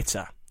on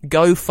Twitter.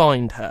 Go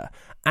find her,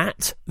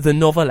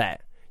 @TheNovelette.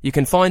 You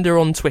can find her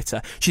on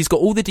Twitter. She's got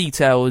all the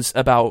details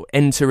about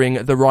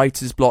entering the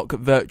Writer's Block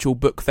Virtual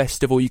Book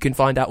Festival. You can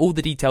find out all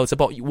the details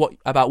about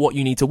what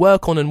you need to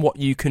work on and what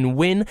you can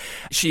win.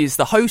 She is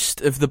the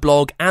host of the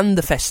blog and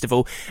the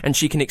festival, and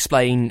she can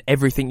explain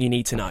everything you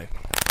need to know.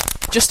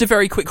 Just a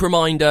very quick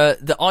reminder,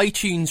 the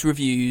iTunes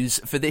reviews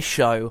for this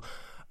show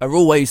are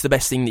always the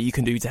best thing that you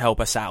can do to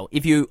help us out.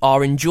 If you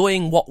are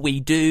enjoying what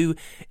we do,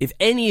 if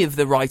any of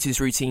the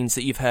writers' routines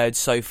that you've heard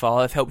so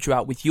far have helped you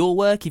out with your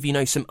work, if you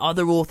know some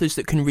other authors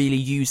that can really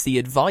use the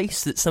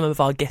advice that some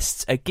of our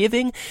guests are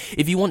giving,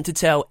 if you want to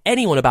tell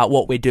anyone about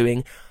what we're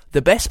doing,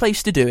 the best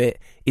place to do it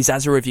is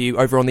as a review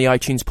over on the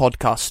iTunes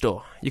podcast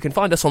store. You can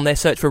find us on there,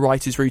 search for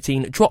Writer's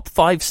Routine. Drop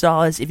 5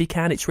 stars if you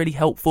can, it's really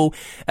helpful.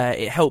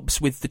 It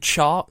helps with the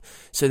chart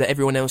so that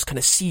everyone else kind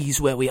of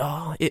sees where we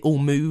are. It all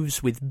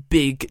moves with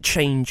big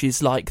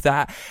changes like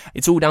that.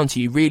 It's all down to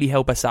you. Really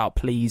help us out.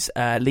 Please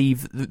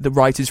leave the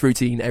Writer's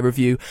Routine a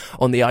review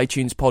on the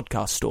iTunes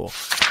podcast store.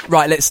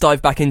 Right, let's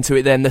dive back into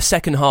it then. The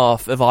second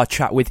half of our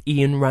chat with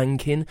Ian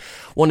Rankin,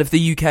 one of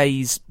the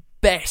UK's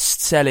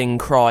best-selling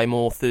crime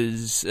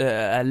authors,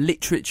 a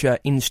literature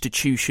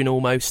institution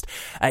almost.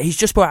 He's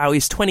just put out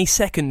his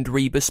 22nd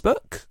Rebus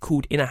book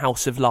called In a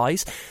House of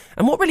Lies.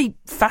 And what really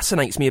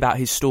fascinates me about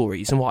his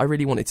stories and what I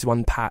really wanted to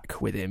unpack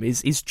with him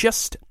is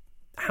just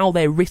how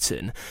they're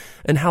written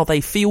and how they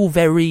feel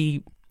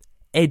very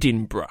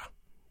Edinburgh.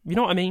 You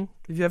know what I mean?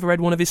 Have you ever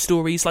read one of his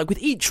stories? Like, with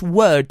each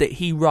word that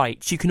he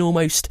writes, you can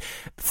almost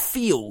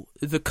feel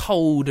the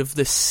cold of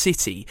the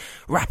city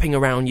wrapping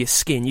around your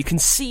skin. You can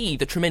see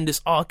the tremendous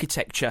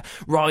architecture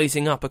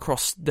rising up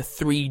across the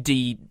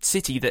 3D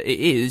city that it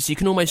is. You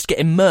can almost get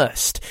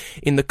immersed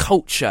in the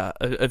culture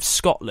of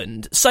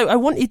Scotland. So I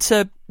wanted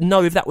to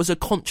know if that was a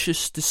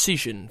conscious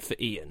decision for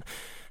Ian.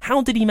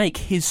 How did he make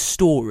his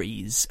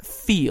stories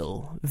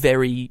feel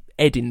very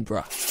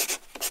Edinburgh?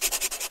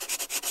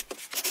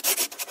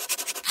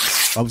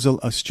 I was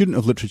a student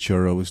of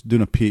literature. I was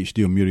doing a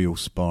PhD on Muriel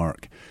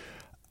Spark,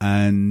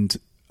 and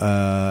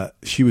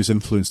she was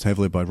influenced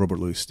heavily by Robert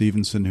Louis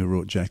Stevenson, who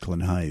wrote Jekyll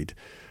and Hyde.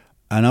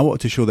 And I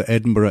wanted to show that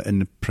Edinburgh in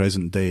the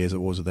present day, as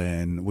it was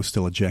then, was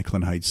still a Jekyll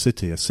and Hyde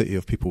city, a city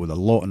of people with a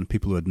lot and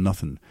people who had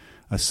nothing.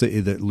 A city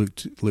that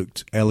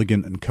looked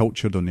elegant and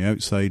cultured on the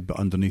outside, but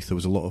underneath there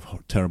was a lot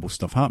of terrible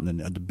stuff happening.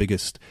 It had the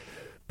biggest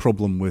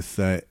problem with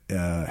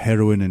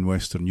heroin in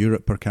Western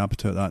Europe per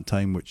capita at that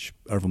time, which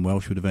Irvin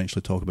Welsh would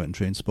eventually talk about in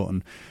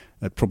Trainspotting.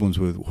 Problems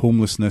with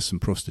homelessness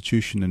and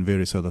prostitution and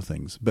various other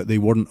things. But they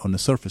weren't on the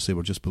surface, they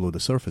were just below the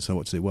surface. I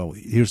would say, well,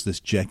 here's this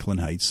Jekyll and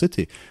Hyde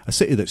city, a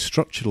city that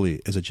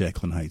structurally is a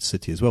Jekyll and Hyde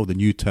city as well. The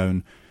new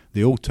town,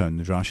 the old town,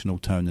 the rational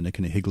town, and the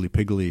kind of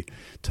higgledy-piggledy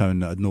town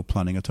that had no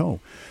planning at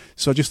all.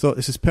 So I just thought,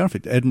 this is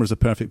perfect. Edinburgh's a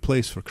perfect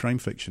place for crime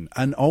fiction.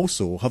 And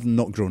also, having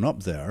not grown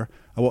up there,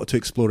 I wanted to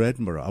explore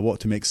Edinburgh. I wanted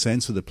to make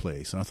sense of the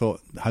place. And I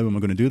thought, how am I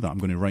going to do that? I'm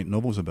going to write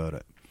novels about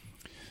it.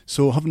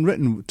 So having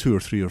written 2 or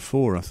 3 or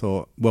 4, I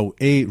thought, well,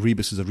 A,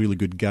 Rebus is a really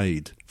good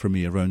guide for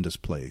me around this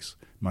place,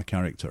 my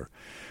character.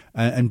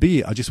 And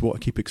B, I just want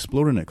to keep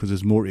exploring it because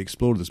there's more to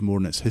explore. There's more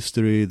in its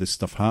history, there's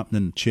stuff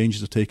happening,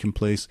 changes are taking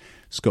place,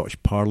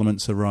 Scottish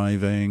Parliament's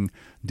arriving,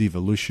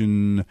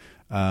 devolution,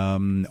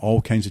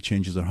 all kinds of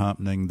changes are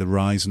happening, the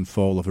rise and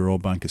fall of the Royal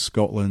Bank of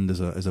Scotland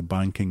as a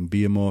banking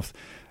behemoth,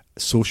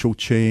 social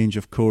change,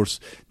 of course,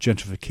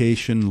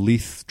 gentrification,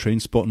 Leith,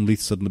 Trainspotting Leith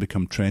suddenly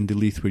become trendy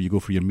Leith, where you go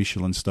for your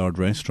Michelin-starred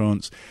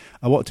restaurants.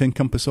 I want to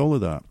encompass all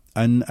of that.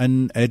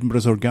 And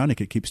Edinburgh's organic,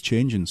 it keeps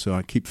changing, so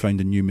I keep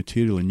finding new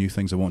material and new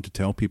things I want to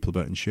tell people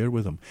about and share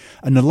with them.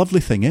 And the lovely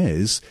thing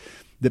is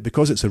that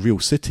because it's a real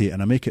city,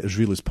 and I make it as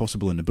real as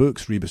possible in the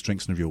books, Rebus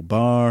drinks in a real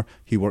bar,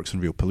 he works in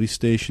real police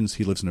stations,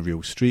 he lives in a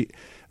real street,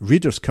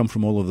 readers come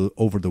from all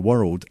over the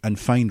world and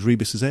find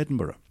Rebus as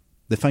Edinburgh.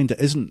 They find it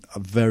isn't a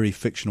very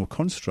fictional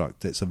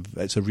construct. It's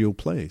a real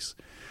place,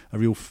 a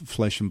real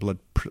flesh and blood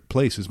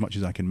place as much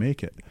as I can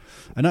make it.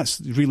 And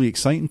that's really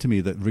exciting to me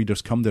that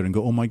readers come there and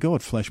go, oh my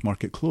God, Flesh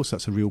Market Close,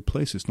 that's a real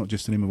place. It's not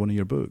just the name of one of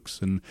your books.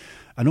 And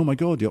oh my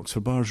God, the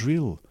Oxford Bar's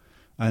real.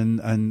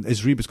 And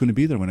is Rebus going to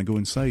be there when I go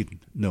inside?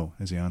 No,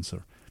 is the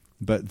answer.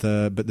 But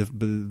the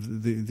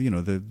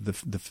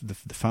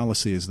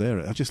fallacy is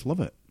there. I just love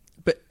it.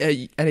 But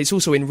and it's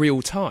also in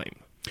real time.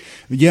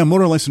 Yeah,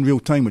 more or less in real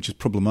time, which is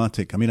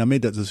problematic. I mean, I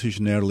made that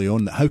decision early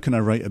on that how can I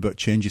write about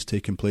changes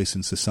taking place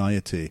in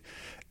society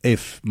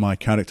if my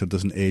character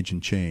doesn't age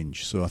and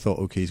change? So I thought,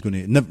 okay, he's going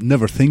to...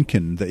 Never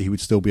thinking that he would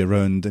still be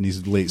around in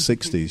his late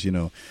 60s, you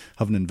know,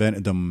 having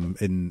invented them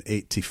in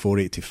 84,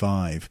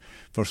 85.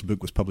 First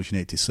book was published in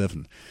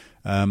 87.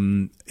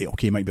 Okay,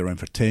 he might be around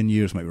for 10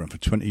 years, might be around for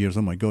 20 years.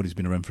 Oh my God, he's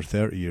been around for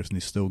 30 years and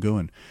he's still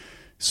going.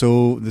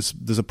 So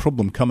there's a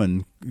problem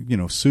coming, you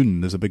know,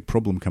 soon. There's a big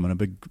problem coming. A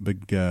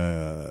big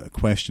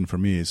question for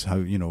me is how,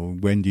 you know,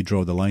 when do you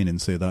draw the line and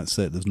say that's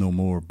it? There's no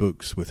more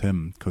books with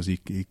him because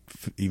he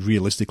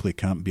realistically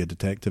can't be a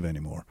detective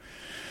anymore.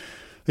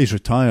 He's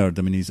retired.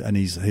 I mean,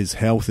 his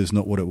health is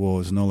not what it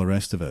was, and all the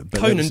rest of it.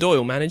 But Conan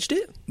Doyle managed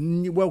it.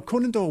 Well,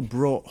 Conan Doyle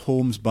brought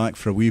Holmes back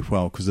for a wee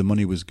while because the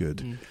money was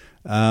good.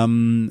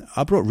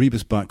 I brought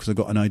Rebus back because I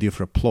got an idea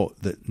for a plot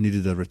that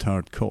needed a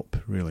retired cop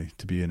really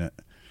to be in it.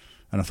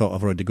 And I thought,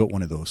 I've already got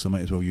one of those, so I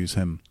might as well use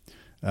him.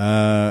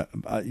 But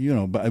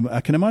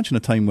I can imagine a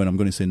time when I'm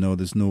going to say, no,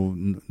 there's no...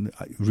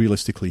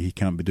 Realistically, he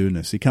can't be doing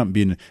this. He can't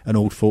be in an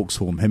old folks'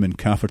 home. Him and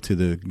Cafferty,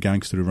 the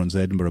gangster who runs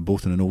Edinburgh,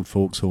 both in an old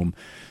folks' home,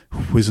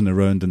 whizzing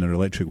around in their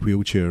electric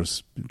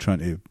wheelchairs, trying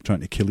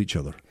to kill each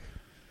other.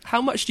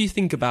 How much do you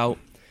think about...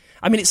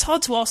 I mean, it's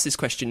hard to ask this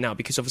question now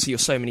because obviously you're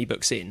so many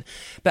books in,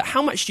 but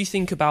how much do you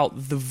think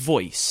about the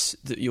voice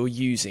that you're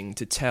using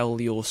to tell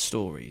your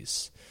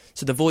stories?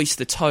 So the voice,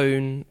 the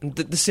tone,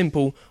 the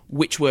simple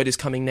which word is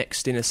coming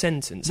next in a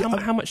sentence.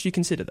 How much do you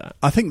consider that?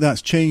 I think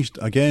that's changed.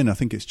 Again, I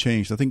think it's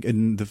changed. I think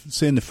in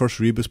the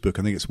first Rebus book,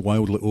 I think it's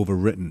wildly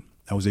overwritten.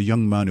 I was a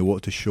young man who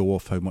wanted to show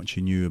off how much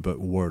he knew about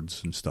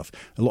words and stuff.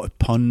 A lot of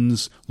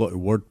puns, a lot of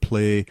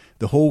wordplay.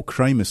 The whole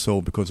crime is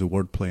solved because of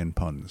wordplay and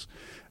puns.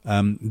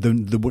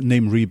 The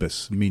name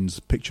Rebus means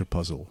picture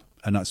puzzle,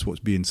 and that's what's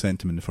being sent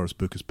to him in the first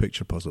book is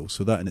picture puzzle.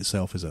 So that in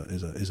itself is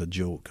a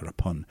joke or a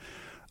pun.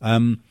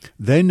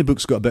 Then the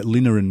book's got a bit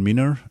leaner and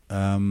meaner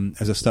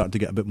as I started to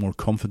get a bit more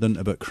confident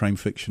about crime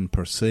fiction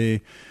per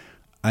se.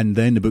 And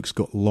then the book's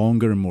got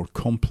longer and more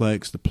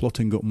complex. The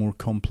plotting got more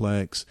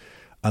complex.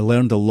 I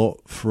learned a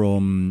lot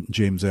from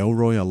James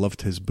Ellroy. I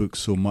loved his books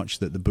so much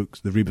that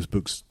the Rebus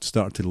books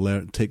started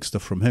to take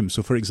stuff from him.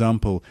 So, for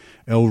example,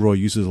 Ellroy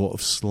uses a lot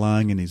of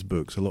slang in his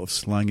books, a lot of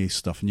slangy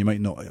stuff, and you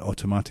might not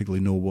automatically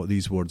know what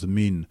these words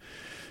mean.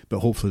 But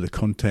hopefully the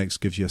context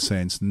gives you a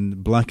sense.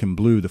 And Black and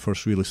Blue, the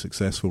first really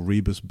successful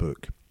Rebus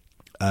book,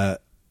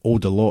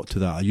 owed a lot to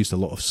that. I used a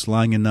lot of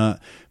slang in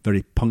that,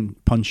 very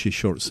punchy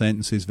short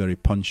sentences, very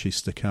punchy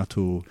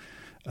staccato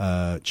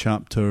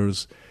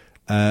chapters.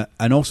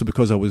 And also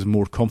because I was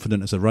more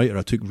confident as a writer,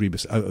 I took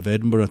Rebus out of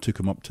Edinburgh, I took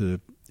him up to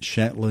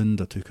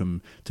Shetland, I took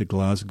him to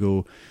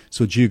Glasgow.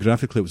 So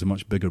geographically it was a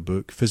much bigger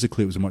book,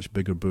 physically it was a much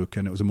bigger book,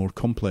 and it was a more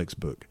complex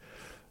book.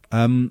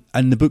 And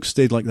the book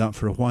stayed like that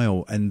for a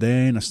while, and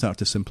then I started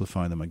to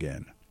simplify them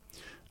again.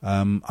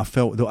 I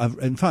felt,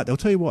 in fact, I'll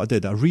tell you what I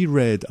did. I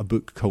reread a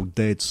book called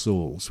Dead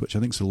Souls, which I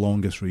think is the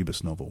longest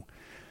Rebus novel.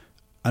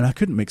 And I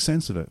couldn't make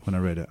sense of it when I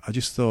read it. I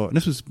just thought, and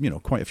this was,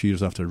 quite a few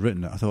years after I'd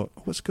written it, I thought,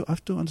 I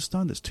don't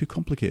understand. It's too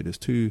complicated. It's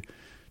too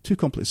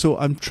complicated. So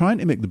I'm trying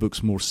to make the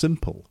books more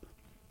simple,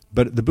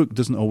 but the book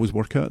doesn't always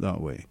work out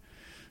that way.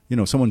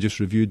 Someone just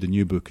reviewed the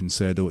new book and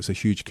said, it's a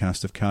huge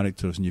cast of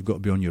characters and you've got to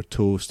be on your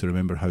toes to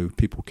remember how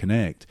people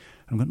connect.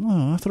 I'm going,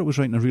 I thought I was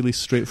writing a really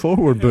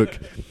straightforward book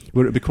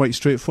where it'd be quite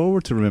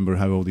straightforward to remember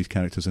how all these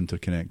characters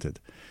interconnected.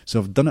 So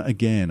I've done it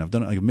again. I've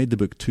made the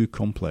book too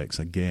complex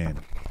again.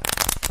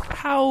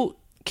 How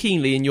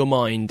keenly in your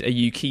mind are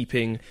you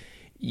keeping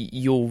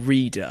your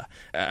reader?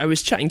 I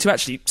was chatting to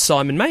actually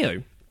Simon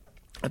Mayo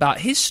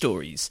about his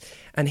stories,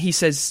 and he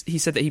said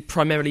that he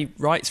primarily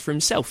writes for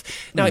himself.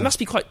 Now, It must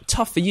be quite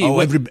tough for you. Oh,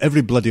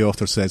 every bloody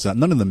author says that.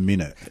 None of them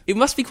mean it. It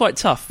must be quite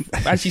tough,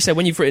 as you said,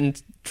 when you've written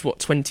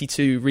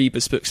 22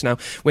 Rebus books now.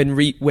 When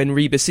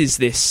Rebus is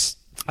this,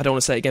 I don't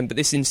want to say it again, but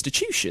this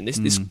institution,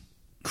 this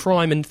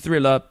crime and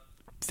thriller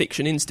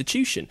fiction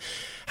institution.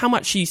 How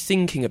much are you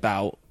thinking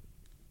about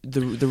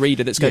the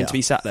reader that's going to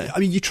be sat there? I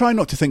mean, you try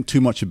not to think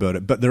too much about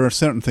it, but there are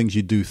certain things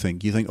you do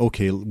think. You think,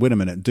 okay, wait a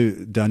minute,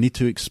 do I need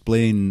to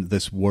explain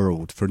this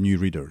world for new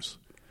readers?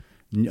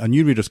 A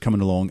new reader's coming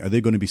along, are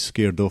they going to be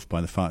scared off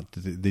by the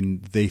fact that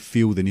they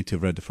feel they need to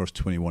have read the first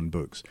 21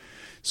 books?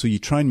 So you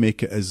try and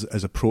make it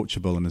as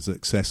approachable and as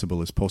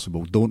accessible as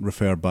possible. Don't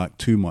refer back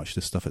too much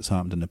to stuff that's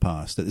happened in the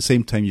past. At the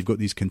same time, you've got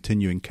these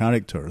continuing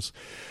characters,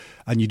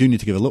 and you do need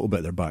to give a little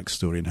bit of their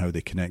backstory and how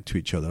they connect to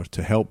each other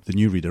to help the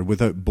new reader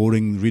without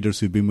boring readers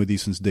who've been with you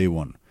since day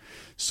one.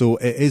 So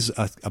it is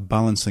a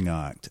balancing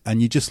act, and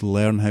you just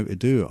learn how to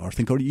do it. Or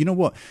think, you know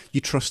what,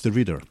 you trust the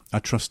reader. I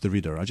trust the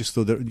reader. I just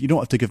thought that you don't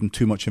have to give them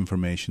too much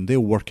information.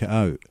 They'll work it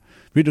out.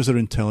 Readers are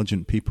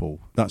intelligent people.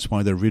 That's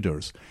why they're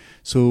readers.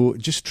 So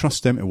just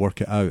trust them to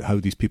work it out, how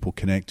these people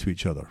connect to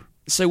each other.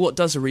 So what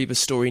does a Rebus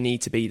story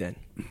need to be then?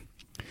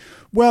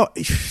 Well,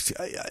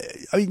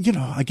 I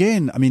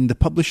mean, the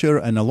publisher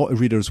and a lot of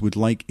readers would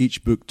like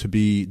each book to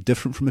be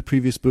different from the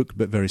previous book,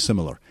 but very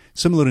similar.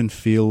 Similar in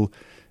feel.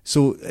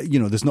 So,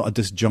 there's not a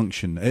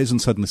disjunction. It isn't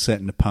suddenly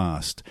set in the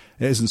past.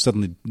 It isn't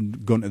suddenly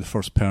gone to the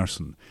first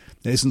person.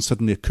 It isn't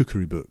suddenly a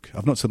cookery book.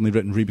 I've not suddenly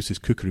written Rebus's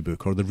cookery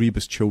book or the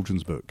Rebus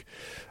children's book.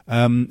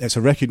 It's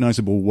a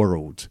recognisable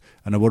world,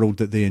 and a world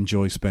that they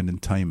enjoy spending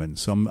time in.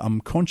 So I'm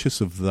conscious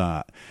of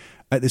that.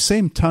 At the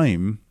same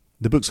time,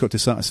 the book's got to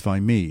satisfy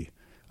me.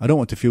 I don't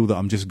want to feel that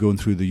I'm just going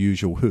through the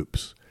usual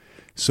hoops.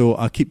 So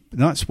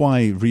that's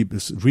why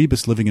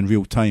Rebus living in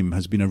real time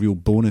has been a real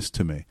bonus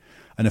to me.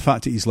 And the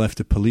fact that he's left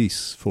the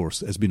police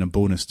force has been a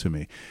bonus to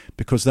me,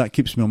 because that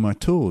keeps me on my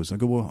toes. I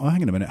go, well,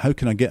 hang on a minute, how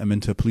can I get him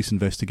into a police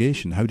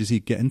investigation? How does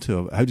he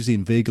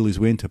inveigle his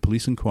way into a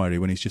police inquiry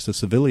when he's just a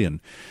civilian?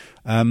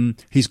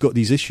 He's got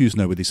these issues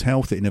now with his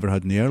health that he never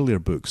had in the earlier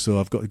books. So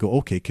I've got to go,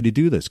 okay, could he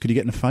do this? Could he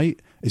get in a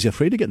fight? Is he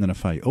afraid of getting in a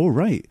fight? Oh,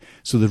 right.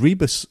 So the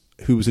Rebus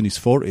who was in his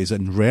 40s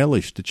and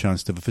relished the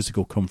chance to have a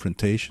physical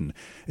confrontation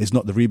is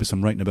not the Rebus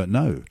I'm writing about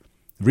now.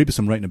 The Rebus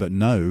I'm writing about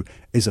now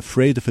is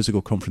afraid of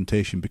physical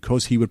confrontation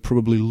because he would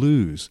probably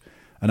lose,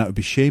 and that would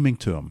be shaming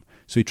to him.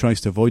 So he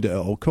tries to avoid it at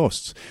all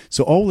costs.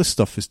 So all this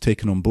stuff is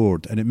taken on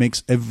board, and it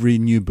makes every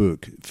new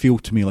book feel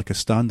to me like a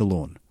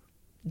standalone.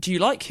 Do you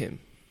like him?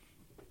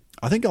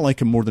 I think I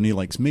like him more than he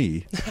likes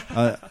me.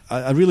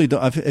 I really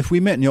don't. If we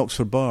met in the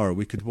Oxford Bar,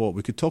 we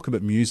could talk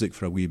about music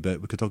for a wee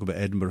bit. We could talk about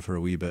Edinburgh for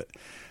a wee bit.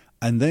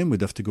 And then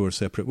we'd have to go our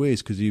separate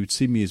ways, because he would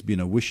see me as being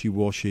a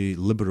wishy-washy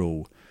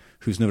liberal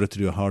who's never had to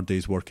do a hard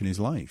day's work in his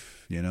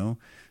life,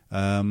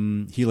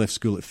 He left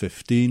school at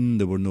 15.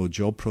 There were no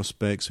job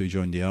prospects, so he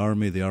joined the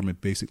army. The army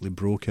basically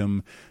broke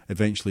him,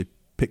 eventually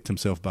picked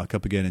himself back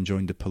up again and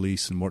joined the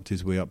police and worked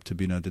his way up to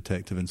being a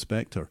detective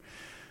inspector.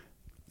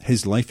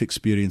 His life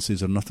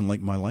experiences are nothing like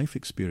my life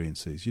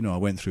experiences. I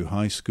went through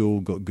high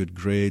school, got good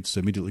grades,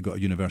 immediately got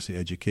a university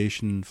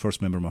education,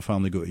 first member of my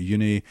family go to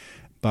uni.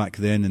 Back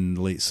then in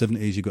the late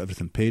 70s, you got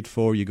everything paid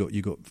for. You got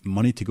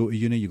money to go to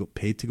uni. You got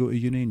paid to go to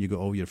uni, and you got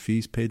all your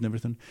fees paid and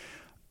everything.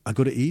 I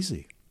got it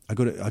easy. I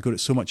got it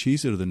so much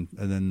easier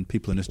than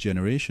people in this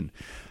generation.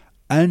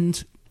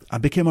 And I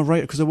became a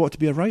writer because I wanted to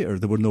be a writer.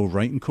 There were no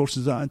writing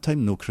courses at that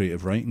time, no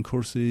creative writing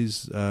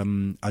courses.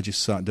 I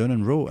just sat down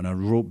and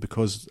wrote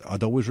because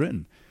I'd always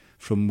written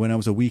from when I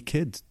was a wee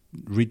kid,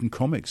 reading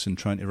comics and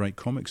trying to write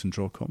comics and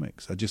draw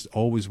comics. I just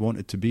always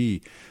wanted to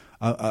be.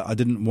 I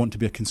didn't want to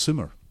be a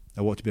consumer.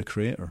 I want to be a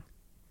creator.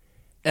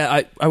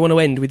 I want to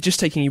end with just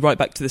taking you right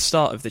back to the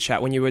start of the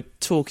chat when you were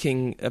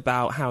talking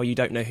about how you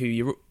don't know who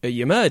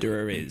your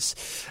murderer is.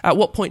 At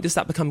what point does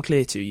that become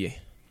clear to you?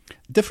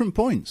 Different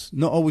points.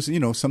 Not always,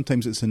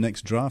 sometimes it's the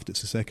next draft, it's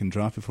the second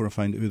draft before I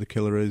find out who the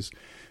killer is.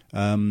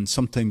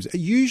 Sometimes,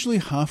 usually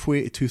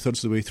halfway to 2/3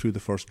 of the way through the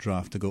first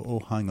draft, I go,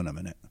 oh, hang on a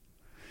minute.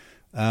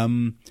 I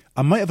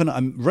might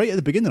have, right at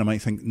the beginning, I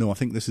might think, no, I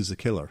think this is the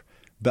killer.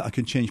 But I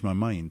can change my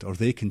mind, or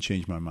they can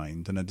change my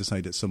mind, and I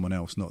decide it's someone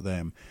else, not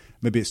them.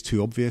 Maybe it's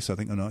too obvious. I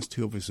think, oh no, it's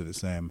too obvious if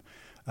it's them.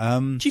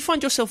 Do you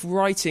find yourself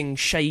writing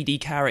shady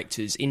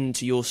characters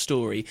into your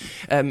story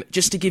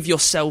just to give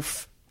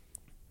yourself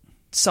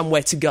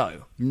somewhere to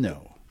go?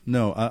 No,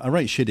 I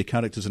write shady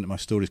characters into my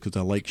stories because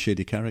I like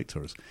shady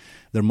characters.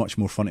 They're much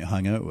more fun to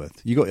hang out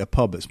with. You go to a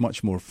pub, it's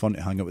much more fun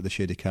to hang out with the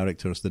shady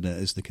characters than it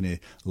is the kind of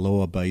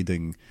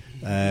law-abiding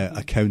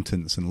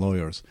accountants and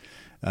lawyers.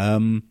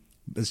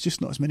 There's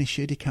just not as many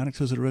shady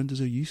characters around as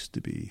there used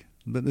to be.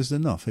 But there's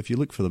enough. If you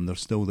look for them, they're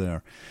still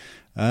there.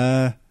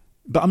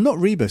 But I'm not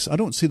Rebus. I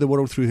don't see the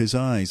world through his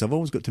eyes. I've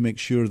always got to make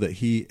sure that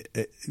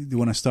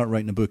when I start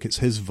writing a book, it's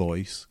his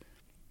voice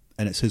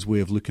and it's his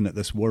way of looking at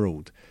this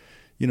world.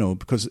 You know,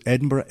 because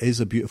Edinburgh is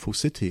a beautiful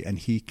city and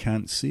he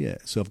can't see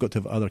it. So I've got to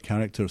have other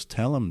characters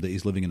tell him that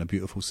he's living in a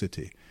beautiful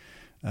city,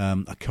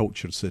 a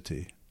cultured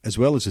city, as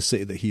well as the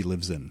city that he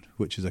lives in,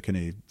 which is a kind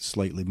of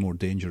slightly more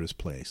dangerous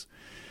place.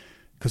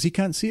 Because he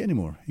can't see it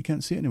anymore.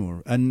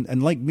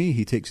 And like me,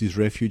 he takes his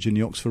refuge in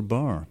the Oxford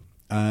Bar.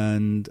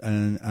 And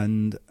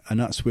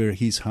that's where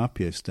he's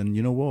happiest. And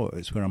you know what?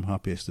 It's where I'm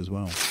happiest as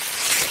well.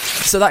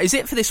 So that is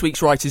it for this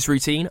week's Writer's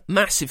Routine.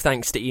 Massive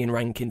thanks to Ian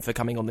Rankin for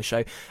coming on the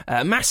show.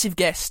 Massive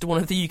guest, one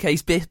of the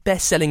UK's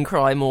best-selling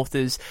crime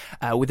authors,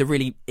 with a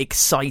really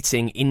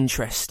exciting,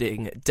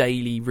 interesting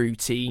daily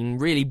routine.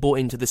 Really bought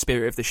into the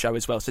spirit of the show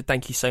as well, so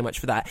thank you so much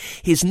for that.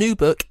 His new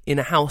book, In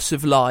a House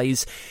of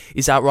Lies,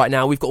 is out right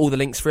now. We've got all the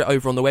links for it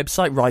over on the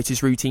website,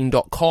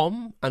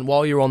 writersroutine.com. And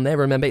while you're on there,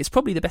 remember, it's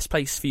probably the best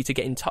place for you to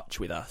get in touch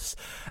with us.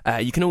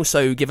 You can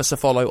also give us a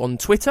follow on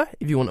Twitter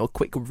if you want a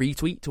quick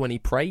retweet to any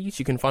praise.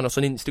 You can find us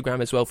on Instagram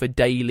as well for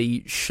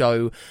daily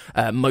show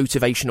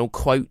motivational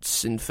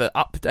quotes and for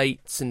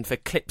updates and for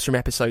clips from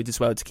episodes as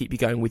well to keep you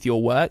going with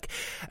your work.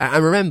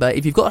 And remember,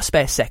 if you've got a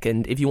spare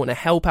second, if you want to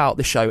help out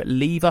the show,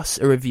 leave us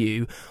a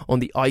review on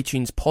the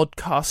iTunes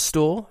podcast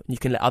store. You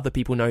can let other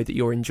people know that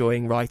you're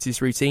enjoying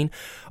Writer's Routine.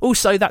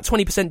 Also, that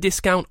 20%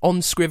 discount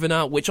on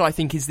Scrivener, which I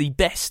think is the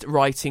best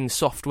writing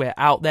software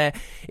out there.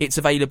 It's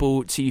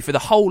available to you for the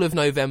whole of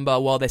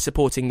November while they're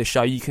supporting the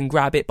show. You can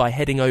grab it by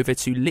heading over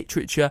to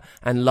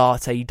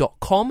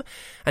literatureandlatte.com.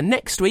 And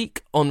next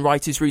week on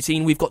Writer's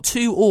Routine, we've got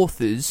two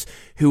authors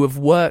who have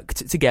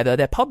worked together.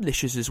 They're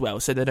publishers as well,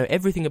 so they know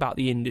everything about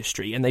the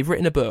industry. And they've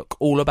written a book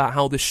all about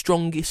how the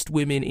strongest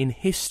women in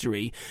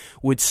history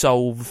would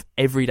solve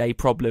everyday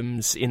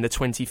problems in the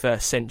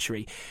 21st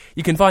century.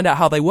 You can find out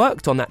how they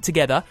worked on that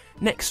together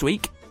next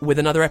week with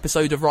another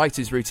episode of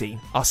Writer's Routine.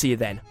 I'll see you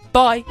then.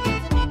 Bye!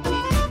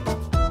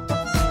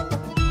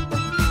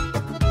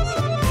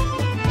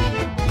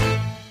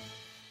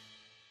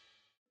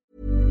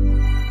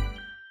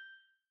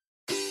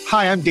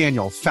 Hi, I'm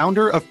Daniel,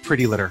 founder of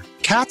Pretty Litter.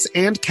 Cats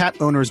and cat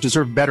owners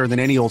deserve better than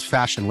any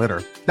old-fashioned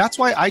litter. That's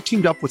why I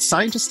teamed up with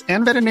scientists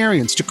and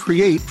veterinarians to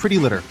create Pretty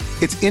Litter.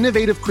 Its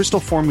innovative crystal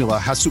formula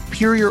has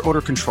superior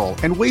odor control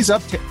and weighs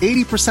up to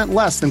 80%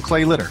 less than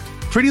clay litter.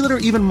 Pretty Litter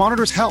even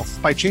monitors health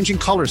by changing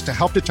colors to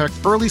help detect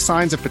early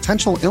signs of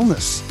potential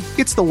illness.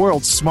 It's the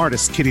world's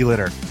smartest kitty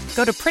litter.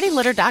 Go to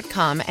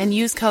prettylitter.com and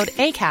use code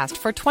ACAST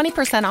for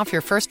 20% off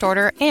your first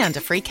order and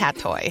a free cat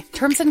toy.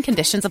 Terms and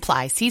conditions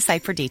apply. See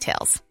site for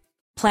details.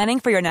 Planning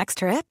for your next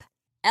trip?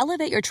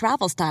 Elevate your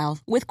travel style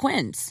with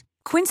Quince.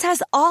 Quince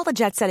has all the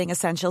jet-setting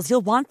essentials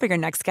you'll want for your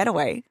next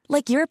getaway,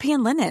 like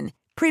European linen,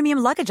 premium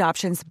luggage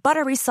options,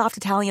 buttery soft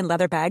Italian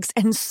leather bags,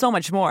 and so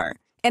much more.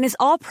 And is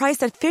all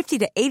priced at 50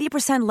 to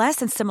 80% less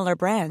than similar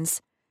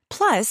brands.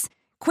 Plus,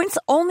 Quince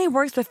only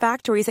works with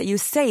factories that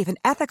use safe and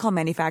ethical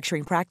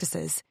manufacturing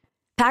practices.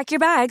 Pack your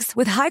bags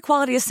with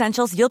high-quality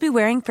essentials you'll be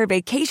wearing for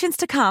vacations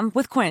to come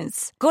with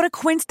Quince. Go to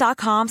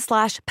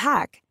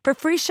quince.com/pack for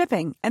free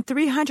shipping and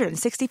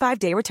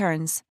 365-day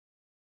returns.